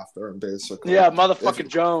Jones after him, basically. Yeah, motherfucker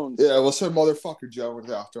Jones. Yeah, we'll send motherfucker Jones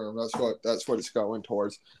after him. That's what it's going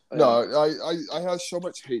towards. Yeah. No, I have so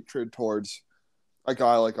much hatred towards a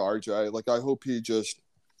guy like RJ. Like I hope he just.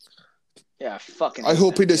 Yeah, fucking. I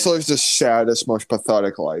hope he just lives the saddest, most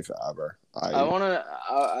pathetic life ever.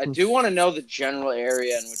 I do want to know the general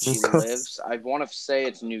area in which he lives. I want to say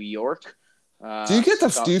it's New York. Do you get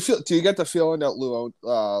the feeling that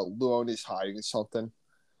Luone's hiding something?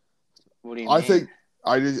 What do you mean? I just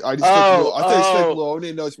think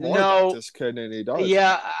Luone knows more about this kid than he does.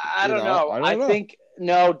 Yeah, I don't know. I think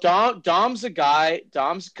Dom's a guy.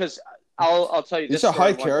 Dom's because I'll tell you this. He's a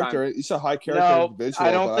high character. He's a high character individual.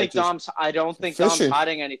 I don't think Dom's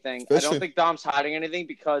hiding anything. I don't think Dom's hiding anything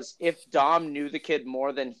because if Dom knew the kid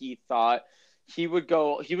more than he thought, he would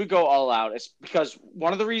go all out. It's because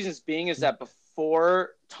one of the reasons being is that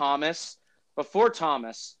before Thomas, I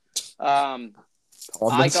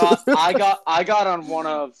got on one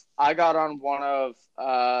of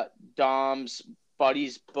Dom's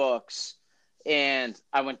buddy's books, and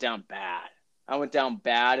I went down bad.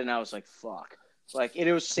 And I was like, fuck. Like,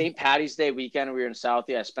 it was St. Patty's Day weekend. And we were in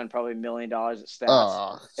Southie. I spent probably $1 million at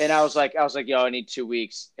stats. And I was like, yo, I need 2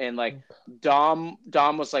 weeks. And like, Dom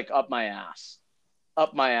was like up my ass.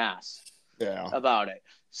 Yeah. About it.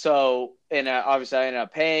 So, and obviously I ended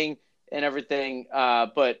up paying and everything.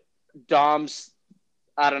 But Dom's,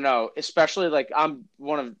 I don't know, especially like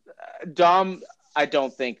Dom, I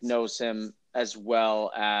don't think knows him as well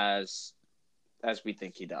as we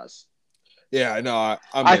think he does. Yeah, no,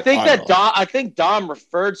 I think Dom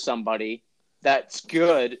referred somebody that's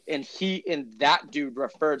good, and that dude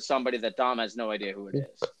referred somebody that Dom has no idea who it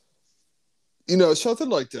is. Something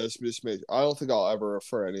like this I don't think I'll ever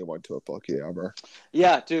refer anyone to a bookie ever.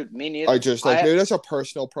 Yeah, dude, me neither. Maybe that's a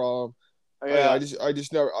personal problem. Yeah.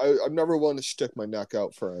 I'm never willing to stick my neck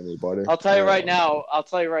out for anybody. I'll tell you right now,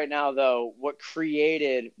 though, what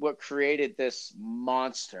created this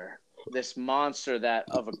monster that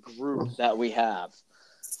of a group that we have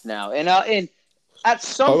now, and at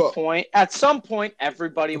some point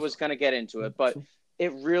everybody was going to get into it, but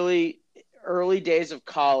it really early days of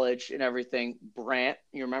college and everything. Brant,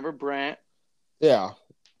 you remember Brant? Yeah.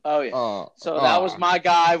 Oh yeah. So that was my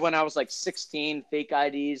guy when I was like 16, fake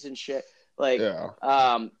IDs and shit. Like,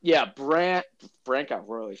 Yeah. Brant got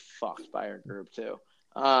royally fucked by our group too.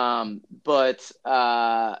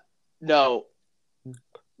 No,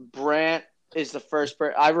 Brant is the first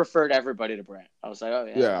person. I referred everybody to Brant. I was like, oh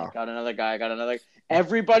yeah, Yeah. I got another guy. I got another.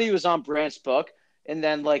 Everybody was on Brant's book, and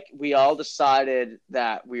then like we all decided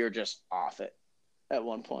that we were just off it at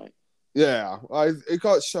one point. Yeah. It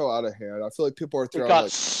got so out of hand. I feel like people are It throwing got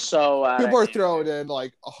like so out people of are hand. throwing in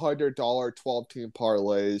like $100 12-team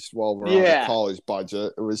parlays while we're on a Yeah. college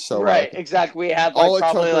budget. It was so Right, exactly. We had all like it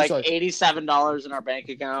took probably was like $87 in our bank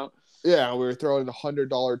account. yeah, we were throwing $100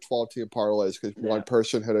 12-team parlays because one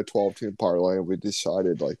person hit a 12-team parlay, and we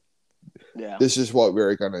decided like, this is what we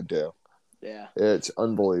were gonna do. Yeah, it's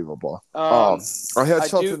unbelievable. I had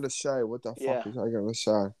something to say. What the fuck was I gonna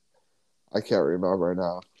say? I can't remember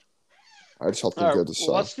now. I had something good to say.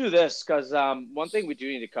 Well, let's do this because one thing we do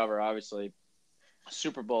need to cover, obviously,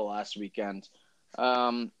 Super Bowl last weekend.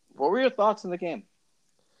 What were your thoughts on the game?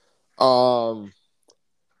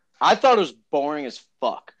 I thought it was boring as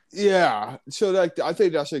fuck. Yeah, so like I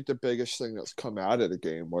think that's like the biggest thing that's come out of the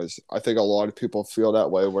game was I think a lot of people feel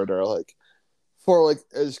that way where they're like, for like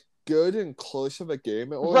as good and close of a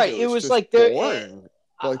game it was, right? It was just like boring.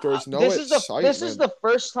 Like there was no excitement. This is the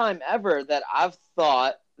first time ever that I've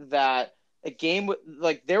thought that a game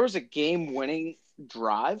like there was a game-winning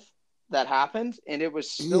drive that happened and it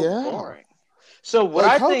was still boring. So what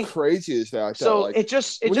like, I think, how crazy is that? So like, it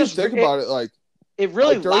just when you think about it, like. It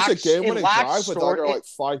really like, there was lacks, a game-winning drive with story, like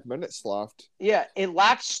 5 minutes left. Yeah, it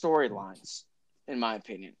lacks storylines, in my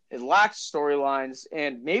opinion. It lacks storylines,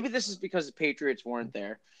 and maybe this is because the Patriots weren't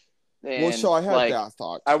there. And, well, so I had that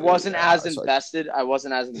thought. Too. I wasn't as invested. I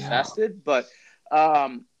wasn't as invested, but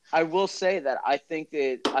I will say that I think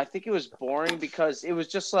it was boring because it was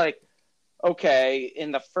just like, okay,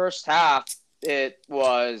 in the first half, it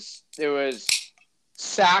was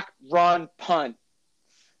sack, run, punt.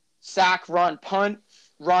 Sack, run, punt,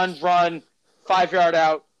 run, 5-yard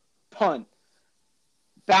out, punt.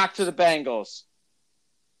 Back to the Bengals.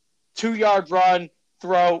 2-yard run,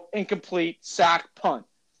 throw, incomplete, sack, punt.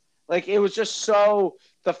 Like, it was just so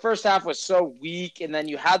 – the first half was so weak, and then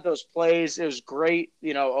you had those plays. It was great,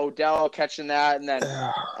 Odell catching that, and then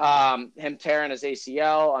him tearing his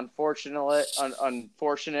ACL, unfortunate.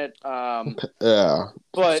 Yeah.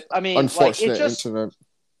 But, I mean, unfortunate incident.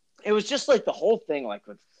 It was just, like, the whole thing, like,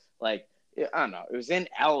 with – like, I don't know. It was in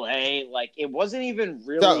L.A. Like, it wasn't even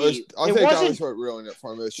really. I think that was what ruined it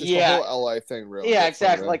for me. It's just the whole L.A. thing, really. Yeah,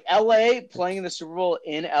 exactly. Like, L.A. playing in the Super Bowl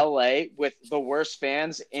in L.A. with the worst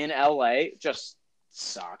fans in L.A. just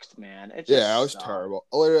sucked, man. It was terrible.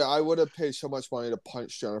 Literally, I would have paid so much money to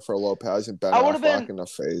punch Jennifer Lopez and Ben Affleck in the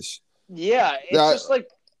face. Yeah, it's just like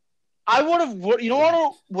I would have. You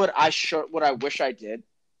know what I wish I did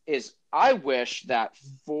is. I wish that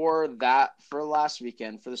for last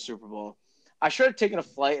weekend for the Super Bowl, I should have taken a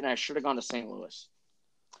flight and I should have gone to St. Louis,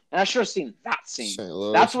 and I should have seen that scene. St.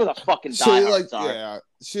 Louis. That's where the fucking diehards are. Yeah,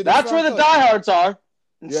 that's where the diehards are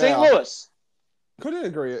in St. Louis. Couldn't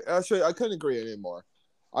agree. Actually, I couldn't agree anymore.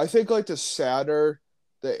 I think like the sadder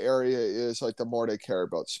the area is, like the more they care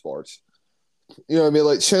about sports. You know what I mean?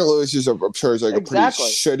 Like St. Louis is, I'm sure, is like a pretty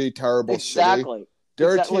shitty, terrible city.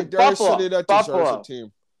 They're a city that deserves a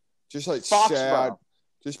team. Just like Foxborough. sad,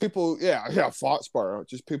 just people, Foxborough,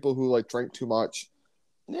 just people who like drink too much,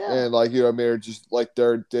 and like you know, what I mean, are just like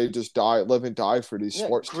they just live and die for these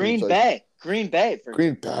sports teams. Green Bay, Green Bay,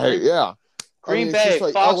 yeah, Green Bay,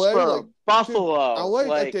 like Foxborough, LA, like, Buffalo, dude, LA,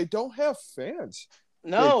 like they don't have fans.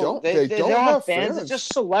 No, they don't have fans. It's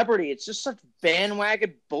just celebrity. It's just such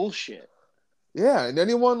bandwagon bullshit. Yeah, and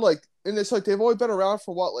anyone like. And it's like they've only been around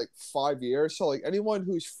for what, like 5 years. So like anyone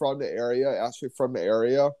who's from the area, actually from the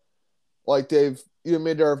area, like they've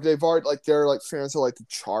already like they're like fans of like the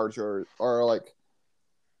Chargers or like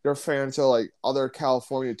they're fans of like other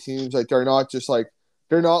California teams. Like they're not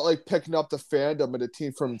picking up the fandom of the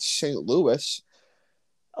team from St. Louis.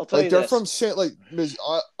 I'll tell you they're this. from St. Like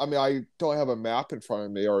I mean I don't have a map in front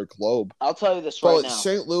of me or a globe. I'll tell you this right now.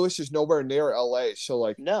 St. Louis is nowhere near LA, so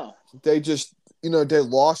like no, they just they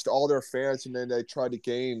lost all their fans and then they tried to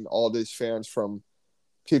gain all these fans from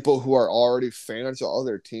people who are already fans of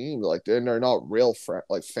other teams. Like they're not real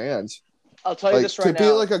fans. I'll tell you this right now. To be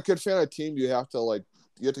like a good fan of a team, you have to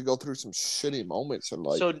go through some shitty moments and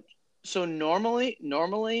like. So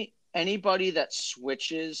normally anybody that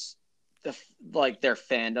switches their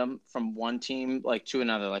fandom from one team like to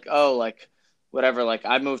another, like whatever, like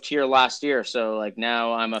I moved here last year, so like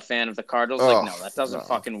now I'm a fan of the Cardinals. Like no, that doesn't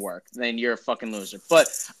fucking work. Then you're a fucking loser. But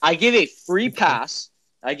I give a free pass.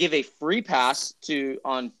 to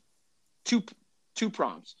on two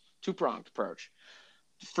pronged approach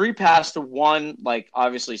free pass to one, like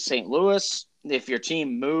obviously St. Louis. If your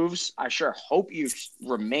team moves, I sure hope you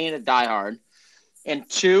remain a diehard. And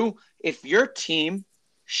two, if your team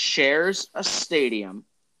shares a stadium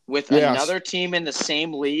with another team in the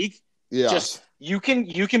same league, just you can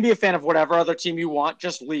be a fan of whatever other team you want.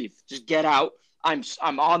 Just leave. Just get out. I'm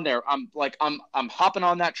on there. I'm hopping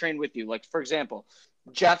on that train with you. Like, for example,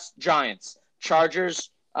 Jets, Giants,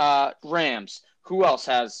 Chargers, Rams. Who else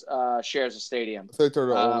has shares a stadium? I think they're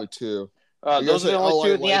the only two. Those are the only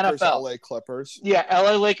two in the Lakers, NFL. LA Clippers. Yeah,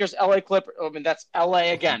 LA Lakers, LA Clippers. I mean, that's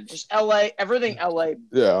LA again. Just LA, everything LA.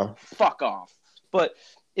 Yeah. Fuck off. But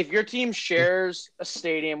if your team shares a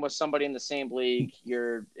stadium with somebody in the same league,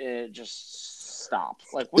 you're just stop.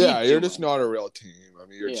 Like, you're just not a real team. I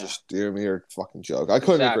mean, you're a fucking joke. I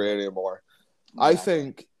couldn't agree anymore.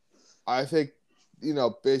 Exactly. I think,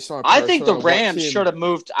 based on. I think the Rams should have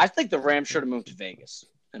moved. I think the Rams should have moved to Vegas,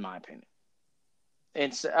 in my opinion.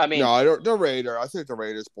 No, the Raiders. I think the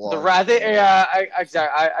Raiders belong.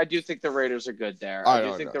 I do think the Raiders are good there. I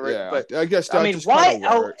do think the Raiders, but I guess why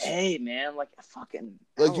LA, man? Like fucking.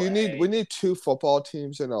 Like LA. We need two football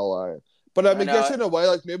teams in LA. But I guess in a way,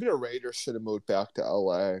 like maybe the Raiders should have moved back to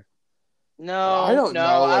LA. No, I don't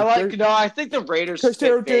know. I think the Raiders because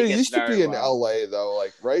they used to be in LA though.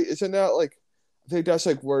 Like, right? Isn't that like? I think that's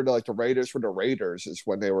like where the Raiders were the Raiders is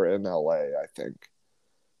when they were in LA. I think.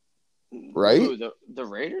 Right? Ooh, the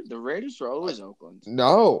Raiders were always Oakland.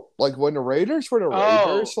 No, like when the Raiders were the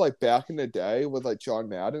Raiders, like back in the day with like John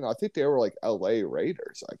Madden, I think they were like LA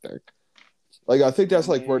Raiders. I think, like I think that's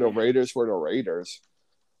like where the Raiders were the Raiders.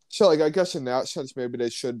 So like I guess in that sense, maybe they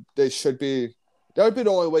should be. That would be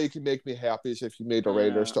the only way you can make me happy is if you made the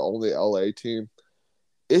Raiders the only LA team.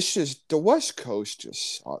 It's just the West Coast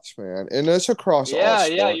just sucks, man, and it's across all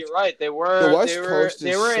sports. Yeah, you're right. They were the West Coast.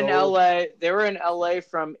 They were in LA. They were in LA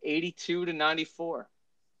from 82 to 94.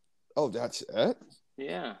 Oh, that's it.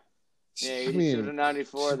 Yeah, 82 to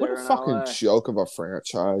 94. What a fucking joke of a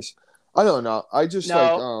franchise. I don't know. I just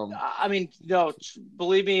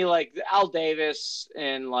believe me, like Al Davis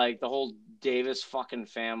and like the whole Davis fucking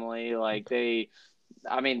family, like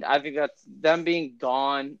I think that's them being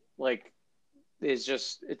gone, like.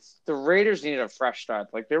 It's the Raiders needed a fresh start.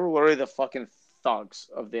 Like they were literally the fucking thugs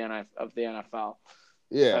of the NFL.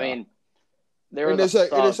 Yeah, I mean, they were. And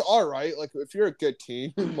it's all right. Like if you're a good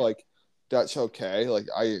team, like that's okay. Like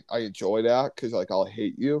I enjoy that because like I'll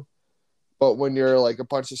hate you. But when you're like a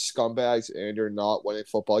bunch of scumbags and you're not winning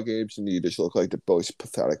football games and you just look like the most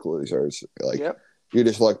pathetic losers, like you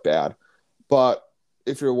just look bad. But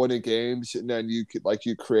if you're winning games and then you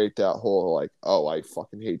create that whole like, oh, I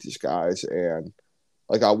fucking hate these guys and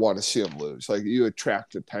like I want to see them lose. Like you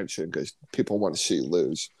attract attention because people want to see you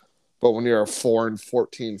lose. But when you're a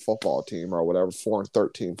 4-14 football team or whatever,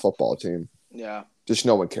 4-13 football team, just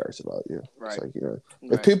no one cares about you. Right. It's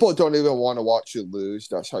like, if people don't even want to watch you lose,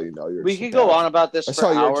 that's how you know you're. We could go on about this for hours.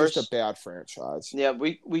 That's how you're just a bad franchise. Yeah,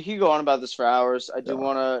 we could go on about this for hours. I do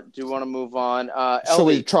want to move on. Should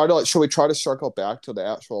we try to circle back to the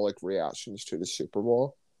actual like reactions to the Super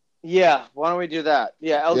Bowl? Yeah, why don't we do that?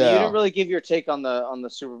 Yeah, Eldy, you didn't really give your take on the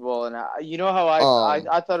Super Bowl, and you know how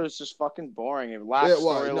I thought it was just fucking boring. It lacked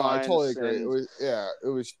storylines. No, I totally agree. It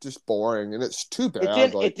was just boring, and it's too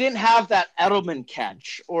bad. It didn't have that Edelman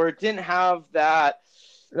catch, or it didn't have that.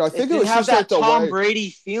 I think it was just like the Tom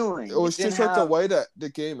Brady feeling. It was just like the way that the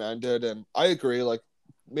game ended, and I agree. Like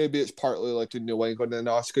maybe it's partly like the New England and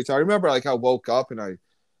us because I remember like I woke up and I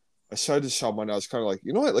said to someone, I was kind of like,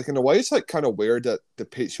 you know what? Like in a way, it's like kind of weird that the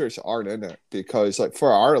Patriots aren't in it because like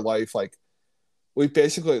for our life, like we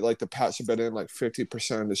basically like the Pats have been in like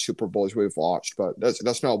 50% of the Super Bowls we've watched, but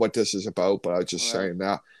that's not what this is about. But I was just saying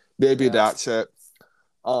that maybe that's it.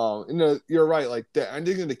 You're right. Like the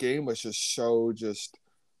ending of the game was just so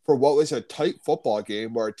for what was a tight football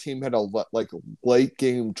game where a team had a late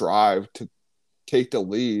game drive to take the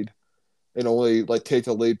lead. And only like take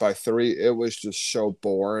the lead by 3. It was just so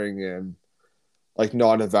boring and like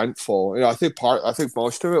non-eventful. I think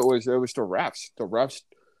most of it was the refs. The refs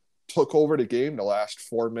took over the game the last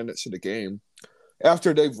 4 minutes of the game.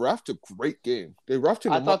 After they refed a great game, they refed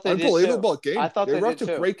an unbelievable game. I thought they refed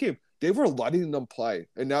a great game. They were letting them play,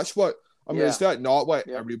 and that's what. I mean, is that not what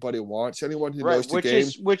everybody wants? Anyone who knows the game,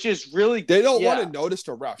 which is really, they don't want to notice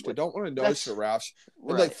the refs. They don't want to notice the refs.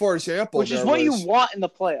 And like for example, which is what you want in the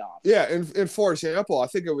playoffs. Yeah, and for example, I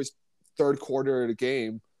think it was third quarter of the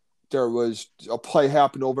game. There was a play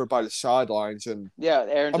happened over by the sidelines, and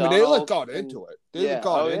Aaron Donald, they got into it. They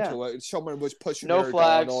got into it, and someone was pushing Aaron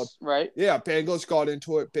flags, Donald. Right? Yeah, Bengals got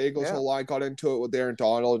into it. Bengals whole line got into it with Aaron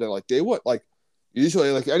Donald, and like they would like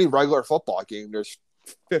usually like any regular football game, there's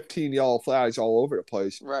 15 yellow flags all over the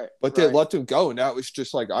place. Right. But they let them go, and that was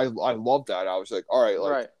just like I love that. I was like, all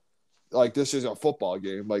right, like this is a football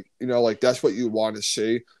game. Like, like that's what you want to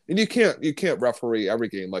see. And you can't referee every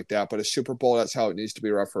game like that, but a Super Bowl, that's how it needs to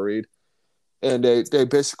be refereed. And they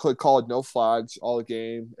basically called no flags all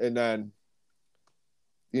game, and then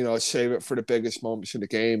save it for the biggest moments in the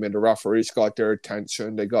game, and the referees got their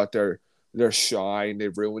attention, they got their shine, they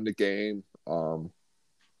ruined the game.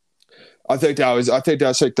 I think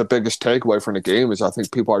that's like the biggest takeaway from the game is I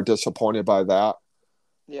think people are disappointed by that.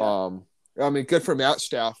 Yeah. I mean, good for Matt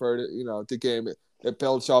Stafford. The game it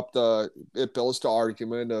builds the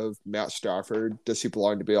argument of Matt Stafford. Does he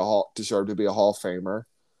deserve to be a Hall of Famer?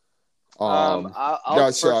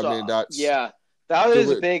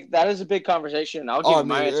 That is a big conversation. I'll give you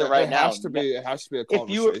my answer right now. It has to be a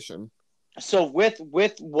conversation. So with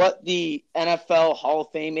what the NFL Hall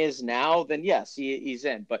of Fame is now, then yes, he's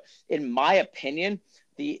in. But in my opinion,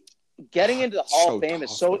 the getting into the Hall of Fame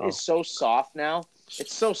is so soft now.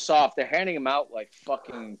 It's so soft. They're handing them out like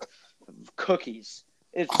fucking cookies.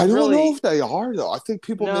 I don't know if they are though. I think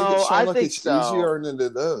people make it sound like it's easier than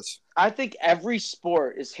it is. I think every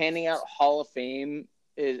sport is handing out Hall of Fame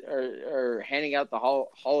or handing out the Hall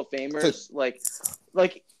of Famers like.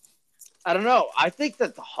 I don't know. I think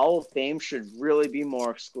that the Hall of Fame should really be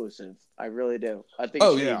more exclusive. I really do. I think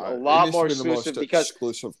it should be a lot more exclusive because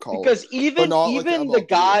even the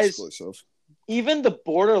guys, even the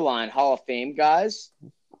borderline Hall of Fame guys,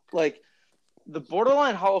 like the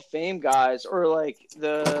borderline Hall of Fame guys, or like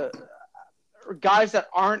the guys that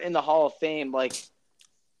aren't in the Hall of Fame, like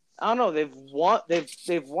I don't know, they've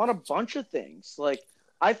won a bunch of things. Like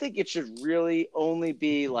I think it should really only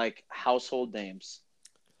be like household names.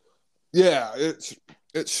 Yeah, it's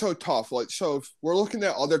so tough. Like, so if we're looking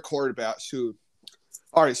at other quarterbacks who,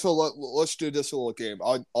 all right, so let's do this little game.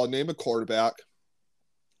 I'll name a quarterback.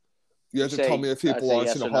 You have to tell me if he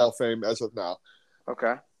belongs in the Hall of Fame as of now.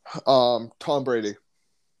 Okay. Tom Brady.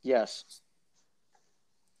 Yes.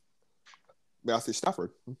 Matthew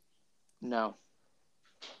Stafford. No.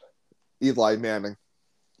 Eli Manning.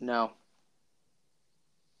 No.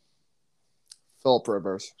 Philip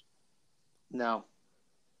Rivers. No.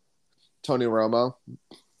 Tony Romo.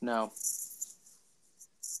 No.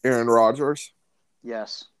 Aaron Rodgers.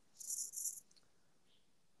 Yes.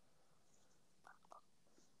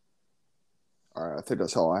 All right, I think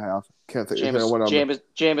that's all I have. Can't think of anyone.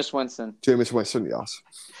 Jameis Winston. Jameis Winston, yes.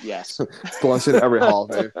 Yes. Belongs in every Hall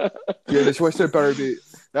of Fame. Jameis Winston better be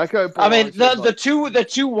that guy. I mean, the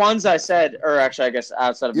two ones I said, or actually, I guess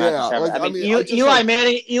outside of Matthew Stafford.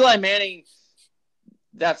 Eli Manning.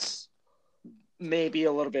 That's maybe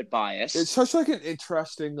a little bit biased. It's such like an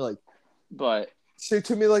interesting but see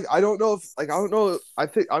to me I don't know if I don't know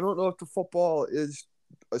if the football is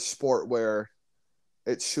a sport where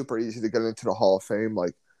it's super easy to get into the Hall of Fame.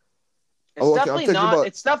 It's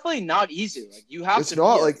definitely not easy. Like you have it's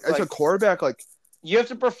not as a quarterback you have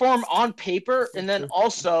to perform on paper and then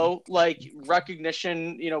also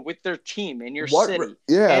recognition, with their team in your city.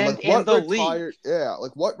 And the league. Yeah,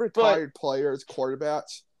 what retired players,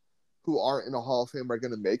 quarterbacks who aren't in the Hall of Fame are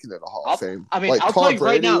going to make it in the Hall of Fame. I mean, I'll tell you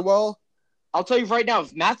right now. I'll tell you right now,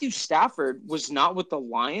 if Matthew Stafford was not with the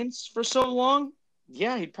Lions for so long,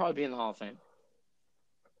 yeah, he'd probably be in the Hall of Fame.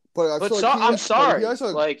 But I'm sorry.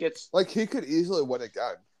 He could easily win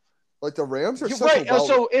again. Like the Rams are right.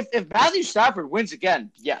 So if Matthew Stafford wins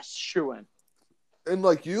again, yes, sure win. And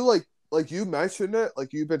you mentioned it,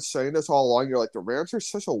 you've been saying this all along. You're like the Rams are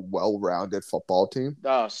such a well-rounded football team.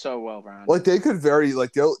 Oh, so well-rounded. They could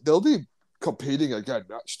they'll be competing again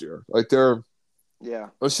next year. Yeah.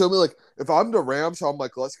 Assuming if I'm the Rams, I'm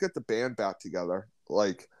let's get the band back together.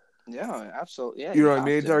 Yeah, absolutely. Yeah, you know what I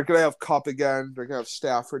mean? They're gonna have Cup again. They're gonna have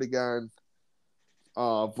Stafford again.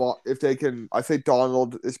 If they can, I think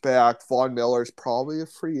Donald is back. Von Miller's probably a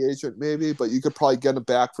free agent, maybe, but you could probably get him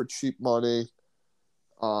back for cheap money.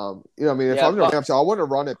 If I'm the Rams, I want to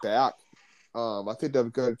run it back. I think they have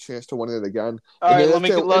a good chance to win it again. All right, let me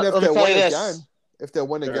tell you this. If they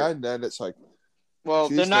win again, then it's well,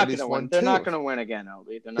 they're not going to win. They're not going to win again,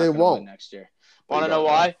 Eldy. They're not going to win next year. Want to know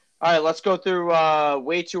why? All right, let's go through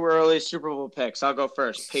way too early Super Bowl picks. I'll go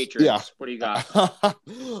first. Patriots. Yeah. What do you got?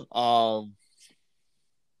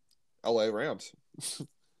 LA Rams.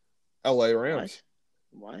 LA Rams.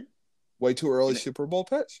 What? Way too early Super Bowl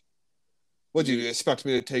picks? What, do you expect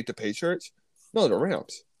me to take the Patriots? No, the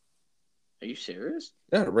Rams. Are you serious?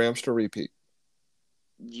 Yeah, the Rams to repeat.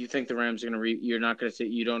 You think the Rams are going to you're not going to say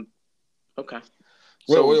you don't? Okay.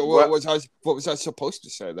 So what was I supposed to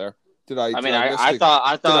say there? I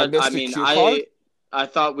thought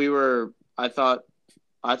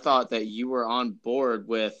I thought that you were on board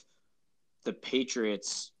with the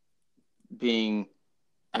Patriots being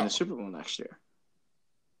in the Super Bowl next year.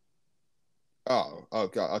 Oh,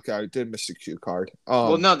 God. Okay, I did miss the cue card.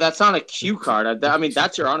 Well, no, that's not a cue card. I mean,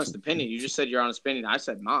 that's your honest opinion. You just said your honest opinion. I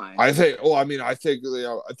said mine. I think I think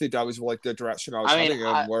that was like the direction I was heading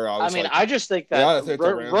in, where I was I just think that I think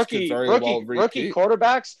the Rams could very well repeat. rookie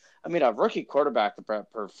quarterbacks. I mean, a rookie quarterback to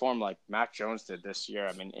perform like Mac Jones did this year.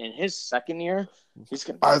 I mean, in his second year, he's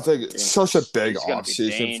going to. I think it's such a big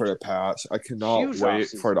offseason for the Pats. I cannot wait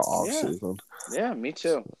for the offseason. Yeah, me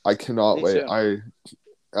too. I cannot wait.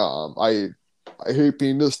 I hate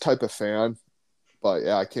being this type of fan, but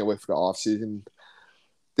yeah, I can't wait for the offseason.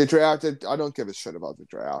 The draft, I don't give a shit about the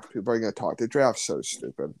draft. People are going to talk. The draft's so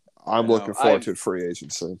stupid. I'm looking forward to free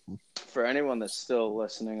agency. For anyone that's still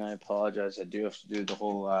listening, I apologize. I do have to do the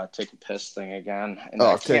whole take a piss thing again. And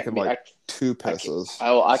I've taken two pisses.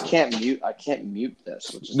 I can't mute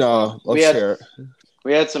this. Which is let's hear it.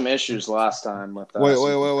 We had some issues last time with that.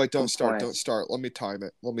 Wait. Don't start. Let me time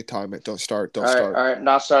it. Don't start. All right.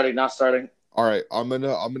 Not starting. All right. I'm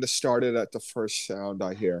gonna start it at the first sound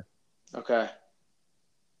I hear. Okay.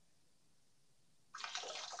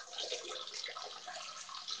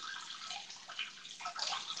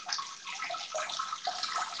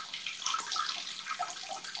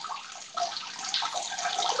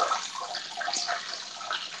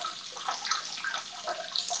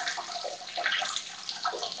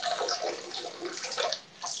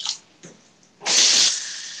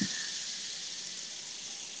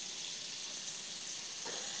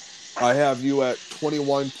 I have you at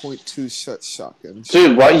 21.2 seconds.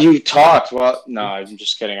 Dude, what you talked? Well, no, I'm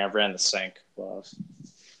just kidding. I ran the sync. But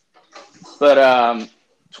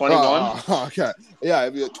 21? Okay. Yeah, I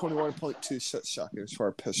have you at 21.2 seconds for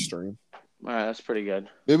our piss stream. All right, that's pretty good.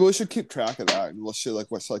 Maybe we should keep track of that, and we'll see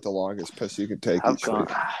what's the longest piss you can take each week.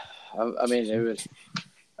 I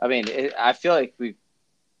feel like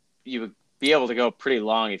you would be able to go pretty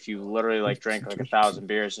long if you literally drank 1,000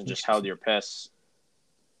 beers and just held your piss.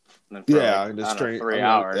 And just drink 3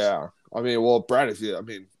 hours. Yeah. I mean, well, Brad,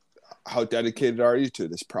 how dedicated are you to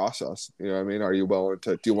this process? You know what I mean? Are you willing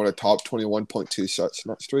to? Do you want to top 21.2 sets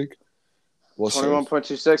next week?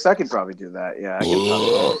 21.26. I could probably do that. Yeah, I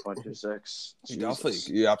could probably 21.26.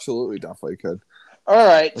 You absolutely could. All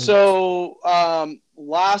right. So,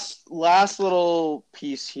 last little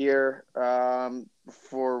piece here.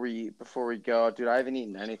 Before we go, dude, I haven't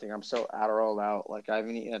eaten anything. I'm so Adderall out. I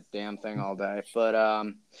haven't eaten a damn thing all day. But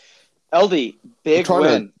Eldy,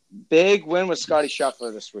 big win with Scotty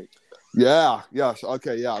Scheffler this week. Yeah. Yes.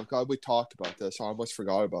 Okay. Yeah. I'm glad we talked about this. I almost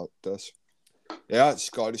forgot about this. Yeah.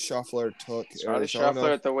 Scotty Scheffler took Arizona.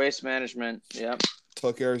 Scheffler at the Waste Management. Yep.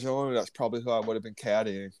 Took Arizona. That's probably who I would have been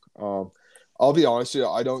caddying. I'll be honest with you.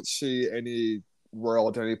 I don't see any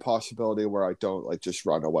possibility where I don't just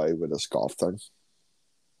run away with this golf thing.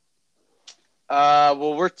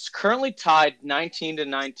 Well, we're currently tied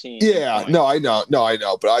 19-19. Yeah, no, I know,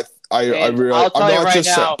 but I'm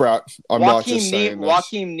not just saying this.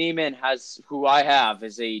 Joaquin Niemann who I have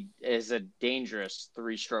is a dangerous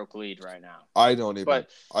 3-stroke lead right now. I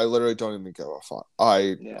literally don't even give a fuck.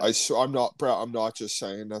 I'm not just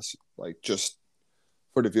saying this just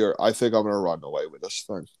for the viewer. I think I'm gonna run away with this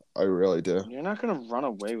thing. I really do. You're not gonna run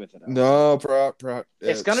away with it. No, bro.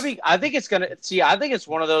 It's gonna be. I think it's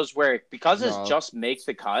one of those where because it's just make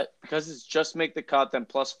the cut, then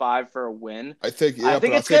 +5 for a win. I think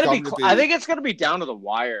it's gonna be down to the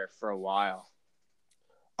wire for a while.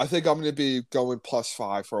 I think I'm gonna be going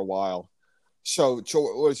 +5 for a while. So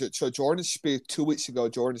what is it? So Jordan Spieth 2 weeks ago.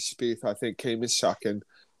 Jordan Spieth I think came in second.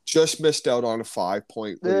 Just missed out on a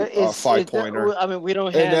 5-pointer. I mean, we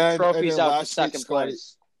don't hand trophies out for second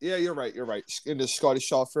place. Yeah, you're right. And the Scotty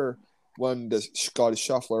Scheffler won this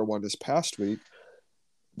past week.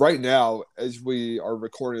 Right now, as we are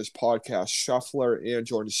recording this podcast, Scheffler and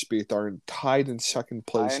Jordan Spieth are tied in second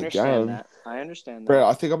place again. I understand that. Brad,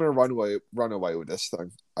 I think I'm going to run away with this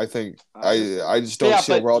thing. I think I just don't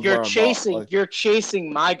see a world where you're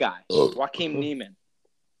chasing my guy, Joaquin Niemann.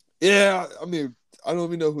 Yeah, I mean, I don't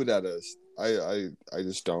even know who that is. I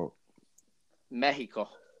just don't. Mexico.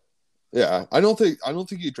 Yeah, I don't think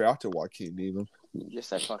you drafted Joaquin Niemann.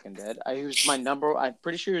 Yes, I fucking did. I'm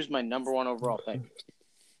pretty sure he was my number 1 overall pick.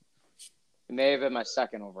 He may have been my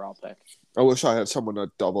 2nd overall pick. I wish I had someone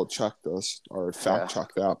to double check this or fact check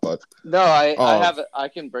that, but no, I have it. I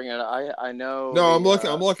can bring it. I know. No, I'm looking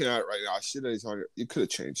at it right now. I see that he's on. You could have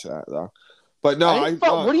changed that though, but no.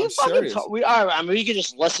 What are you fucking talking? We could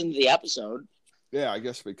just listen to the episode. Yeah, I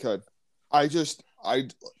guess we could.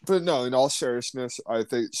 But no, in all seriousness, I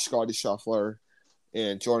think Scotty Scheffler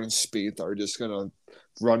and Jordan Spieth are just gonna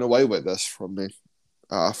run away with this from me.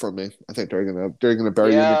 From me, I think they're gonna bury you in the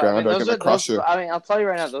Yeah, I ground. mean They're gonna crush you. I mean, I'll tell you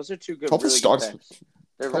right now, those are two Couple really good studs. picks.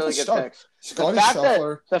 They're Couple really good studs. picks. Scotty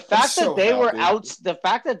Scheffler. The fact so that they were happy. the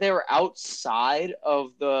fact that they were outside of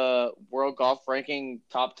the world golf ranking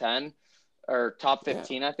top 10 or top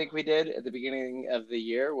 15, I think we did at the beginning of the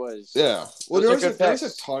year was Well, those are good there's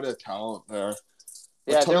picks. a ton of talent there.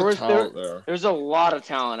 Yeah, There. there's a lot of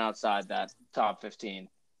talent outside that top 15.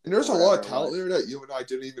 And there's a lot of talent there that you and I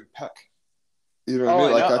didn't even pick. You know what I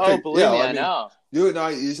mean? Like, I know. Believe me, I know. You and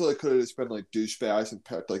I easily could have just been like douchebags and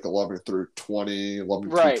picked like 11 through 20, 11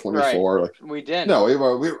 right, through 24. Right. Like, we didn't. No, we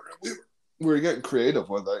were getting creative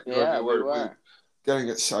with it. You know what I mean? We were getting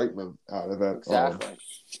excitement out of it.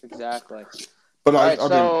 Exactly. But I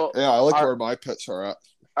like where my picks are at.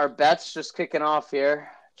 Our bet's just kicking off here.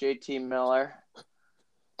 JT Miller.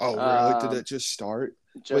 Oh, really? Did it just start?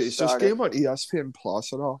 Wait, is this game on ESPN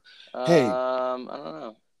Plus at all? Hey. I don't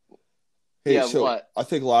know. Hey, yeah, so what? I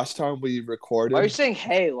think last time we recorded. Why are you saying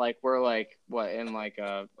hey like we're like what in like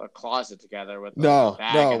a closet together with a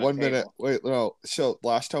bag and 1 minute. Wait, no. So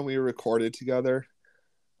last time we recorded together,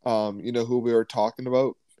 you know who we were talking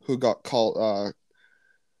about? Who got called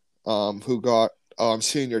who got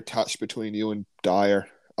senior touch between you and Dyer.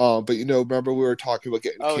 But you know, remember we were talking about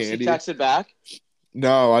getting Kandy? He texted back?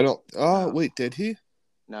 No, I don't. Wait, did he?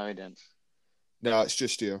 No, he didn't. No, it's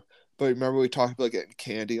just you. But remember we talked about getting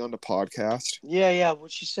Kandy on the podcast? Yeah.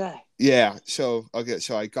 What'd she say? Yeah. So I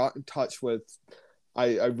got in touch with.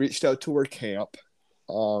 I reached out to her camp.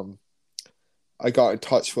 I got in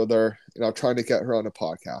touch with her, and I'm trying to get her on the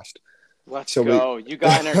podcast. Let's go. You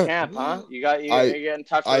got in her camp, huh? You get in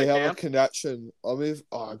touch with her camp? I have a connection. Let me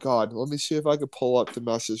see if I can pull up the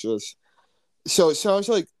messages. So it sounds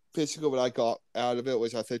like basically what I got out of it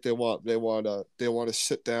was I think they want a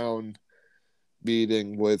sit down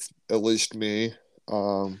meeting with at least me.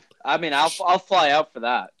 I mean, I'll fly out for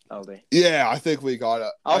that, Eldy. Yeah, I think we got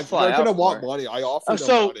it. I'll fly out. They're gonna want money. I offered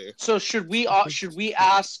them money. So should we offer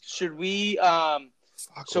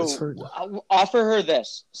her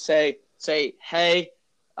this? Say, hey,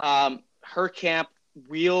 her camp,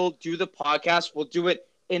 we'll do the podcast.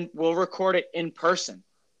 We'll record it in person.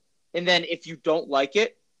 And then if you don't like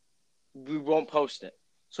it, we won't post it.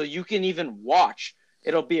 So you can even watch.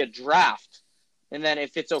 It'll be a draft. And then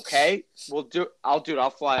if it's okay, I'll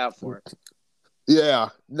fly out for it. Yeah.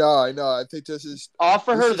 No, I know. I think this is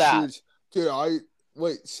offer her that. Huge. Dude,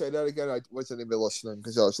 wait, say that again. I wasn't even listening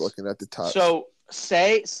because I was looking at the text. So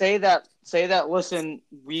say that listen,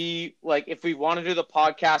 we like if we want to do the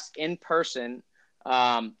podcast in person,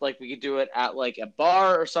 like we could do it at like a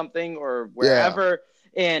bar or something or wherever.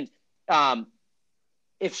 Yeah. And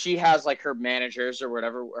if she has like her managers or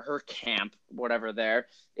whatever, or her camp, whatever there,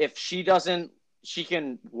 if she doesn't, she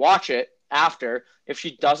can watch it after. If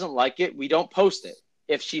she doesn't like it, we don't post it.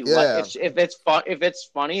 If it's fun, if it's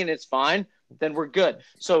funny and it's fine, then we're good.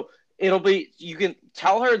 So it'll be, you can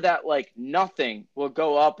tell her that like nothing will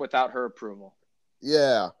go up without her approval.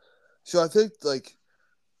 Yeah. So I think like,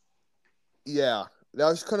 yeah, that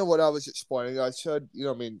was kind of what I was explaining. I said, you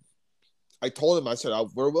know, I mean, I told him, I said,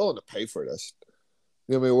 we're willing to pay for this.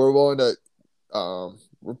 You know what I mean? We're willing to, I'm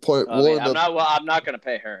not going to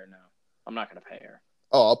pay her. No, I'm not going to pay her.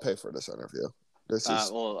 Oh, I'll pay for this interview. Okay.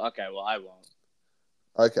 Well, I won't.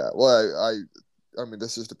 Okay. Well, I mean,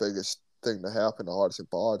 this is the biggest thing to happen to Odds N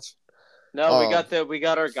Bods. No, we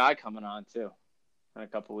got our guy coming on too in a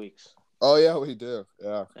couple weeks. Oh yeah, we do.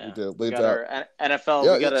 Yeah. We do. We got our NFL.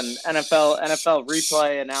 Yeah, we got an NFL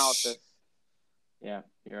replay analysis. Yeah,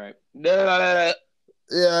 you're right.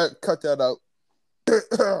 Yeah, cut that out.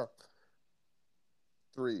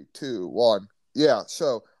 3, 2, 1. Yeah.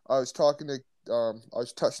 So I was texting to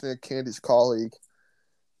Kandy's colleague,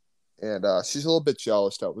 and she's a little bit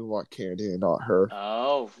jealous that we want Kandy and not her.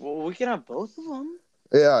 Oh, well, we can have both of them.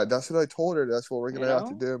 Yeah, that's what I told her. That's what we're gonna have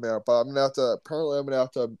to do, man. But I'm gonna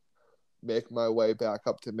have to make my way back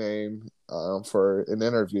up to Maine for an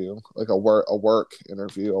interview, like a work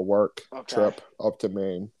interview, trip up to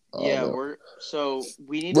Maine. Yeah,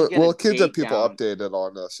 we need to get. We'll keep the people updated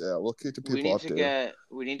on this. Yeah, we'll keep the people updated.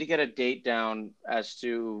 We need to get a date down as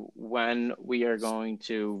to when we are going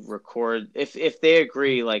to record. If they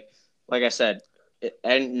agree, like I said,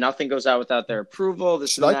 and nothing goes out without their approval.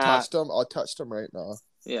 Should I text them? I'll text them right now.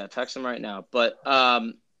 Yeah, text them right now. But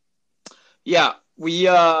yeah, we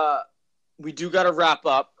do got to wrap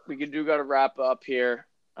up. We do got to wrap up here.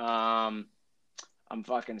 I'm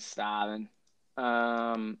fucking starving.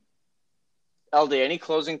 LD, any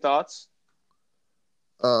closing thoughts?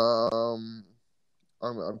 I'm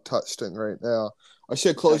texting right now. I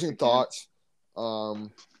said closing thoughts.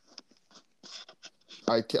 I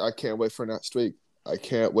I can't wait for next week. I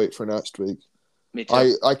can't wait for next week. Me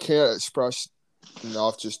too. I can't express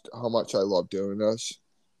enough just how much I love doing this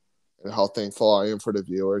and how thankful I am for the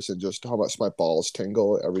viewers and just how much my balls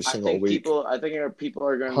tingle every single week. I think people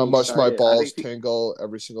are going to How be much my excited. balls tingle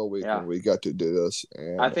every single week Yeah. when we get to do this.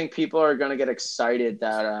 And I think people are going to get excited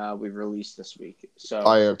that we released this week. So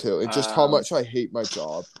I am too. And just how much I hate my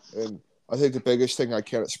job. And I think the biggest thing I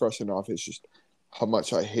can't express enough is just how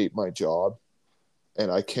much I hate my job.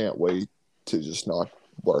 And I can't wait to just not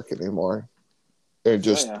work anymore. And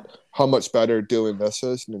just how much better doing this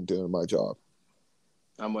is than doing my job.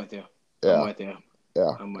 I'm with you. Yeah. I'm with you.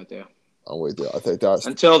 Yeah. I'm with you. I'm with you. I think that's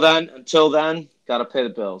until then, gotta pay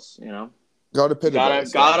the bills, you know. Gotta pay the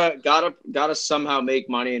bills. Gotta somehow make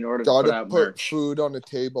money in order to put out merch. Food on the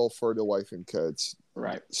table for the wife and kids.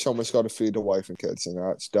 Right. Someone's got to feed the wife and kids, and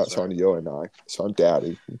that's on you and I. It's on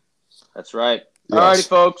Daddy. That's right. Yes. Alrighty,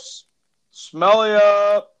 folks. Smell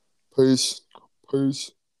ya. Peace.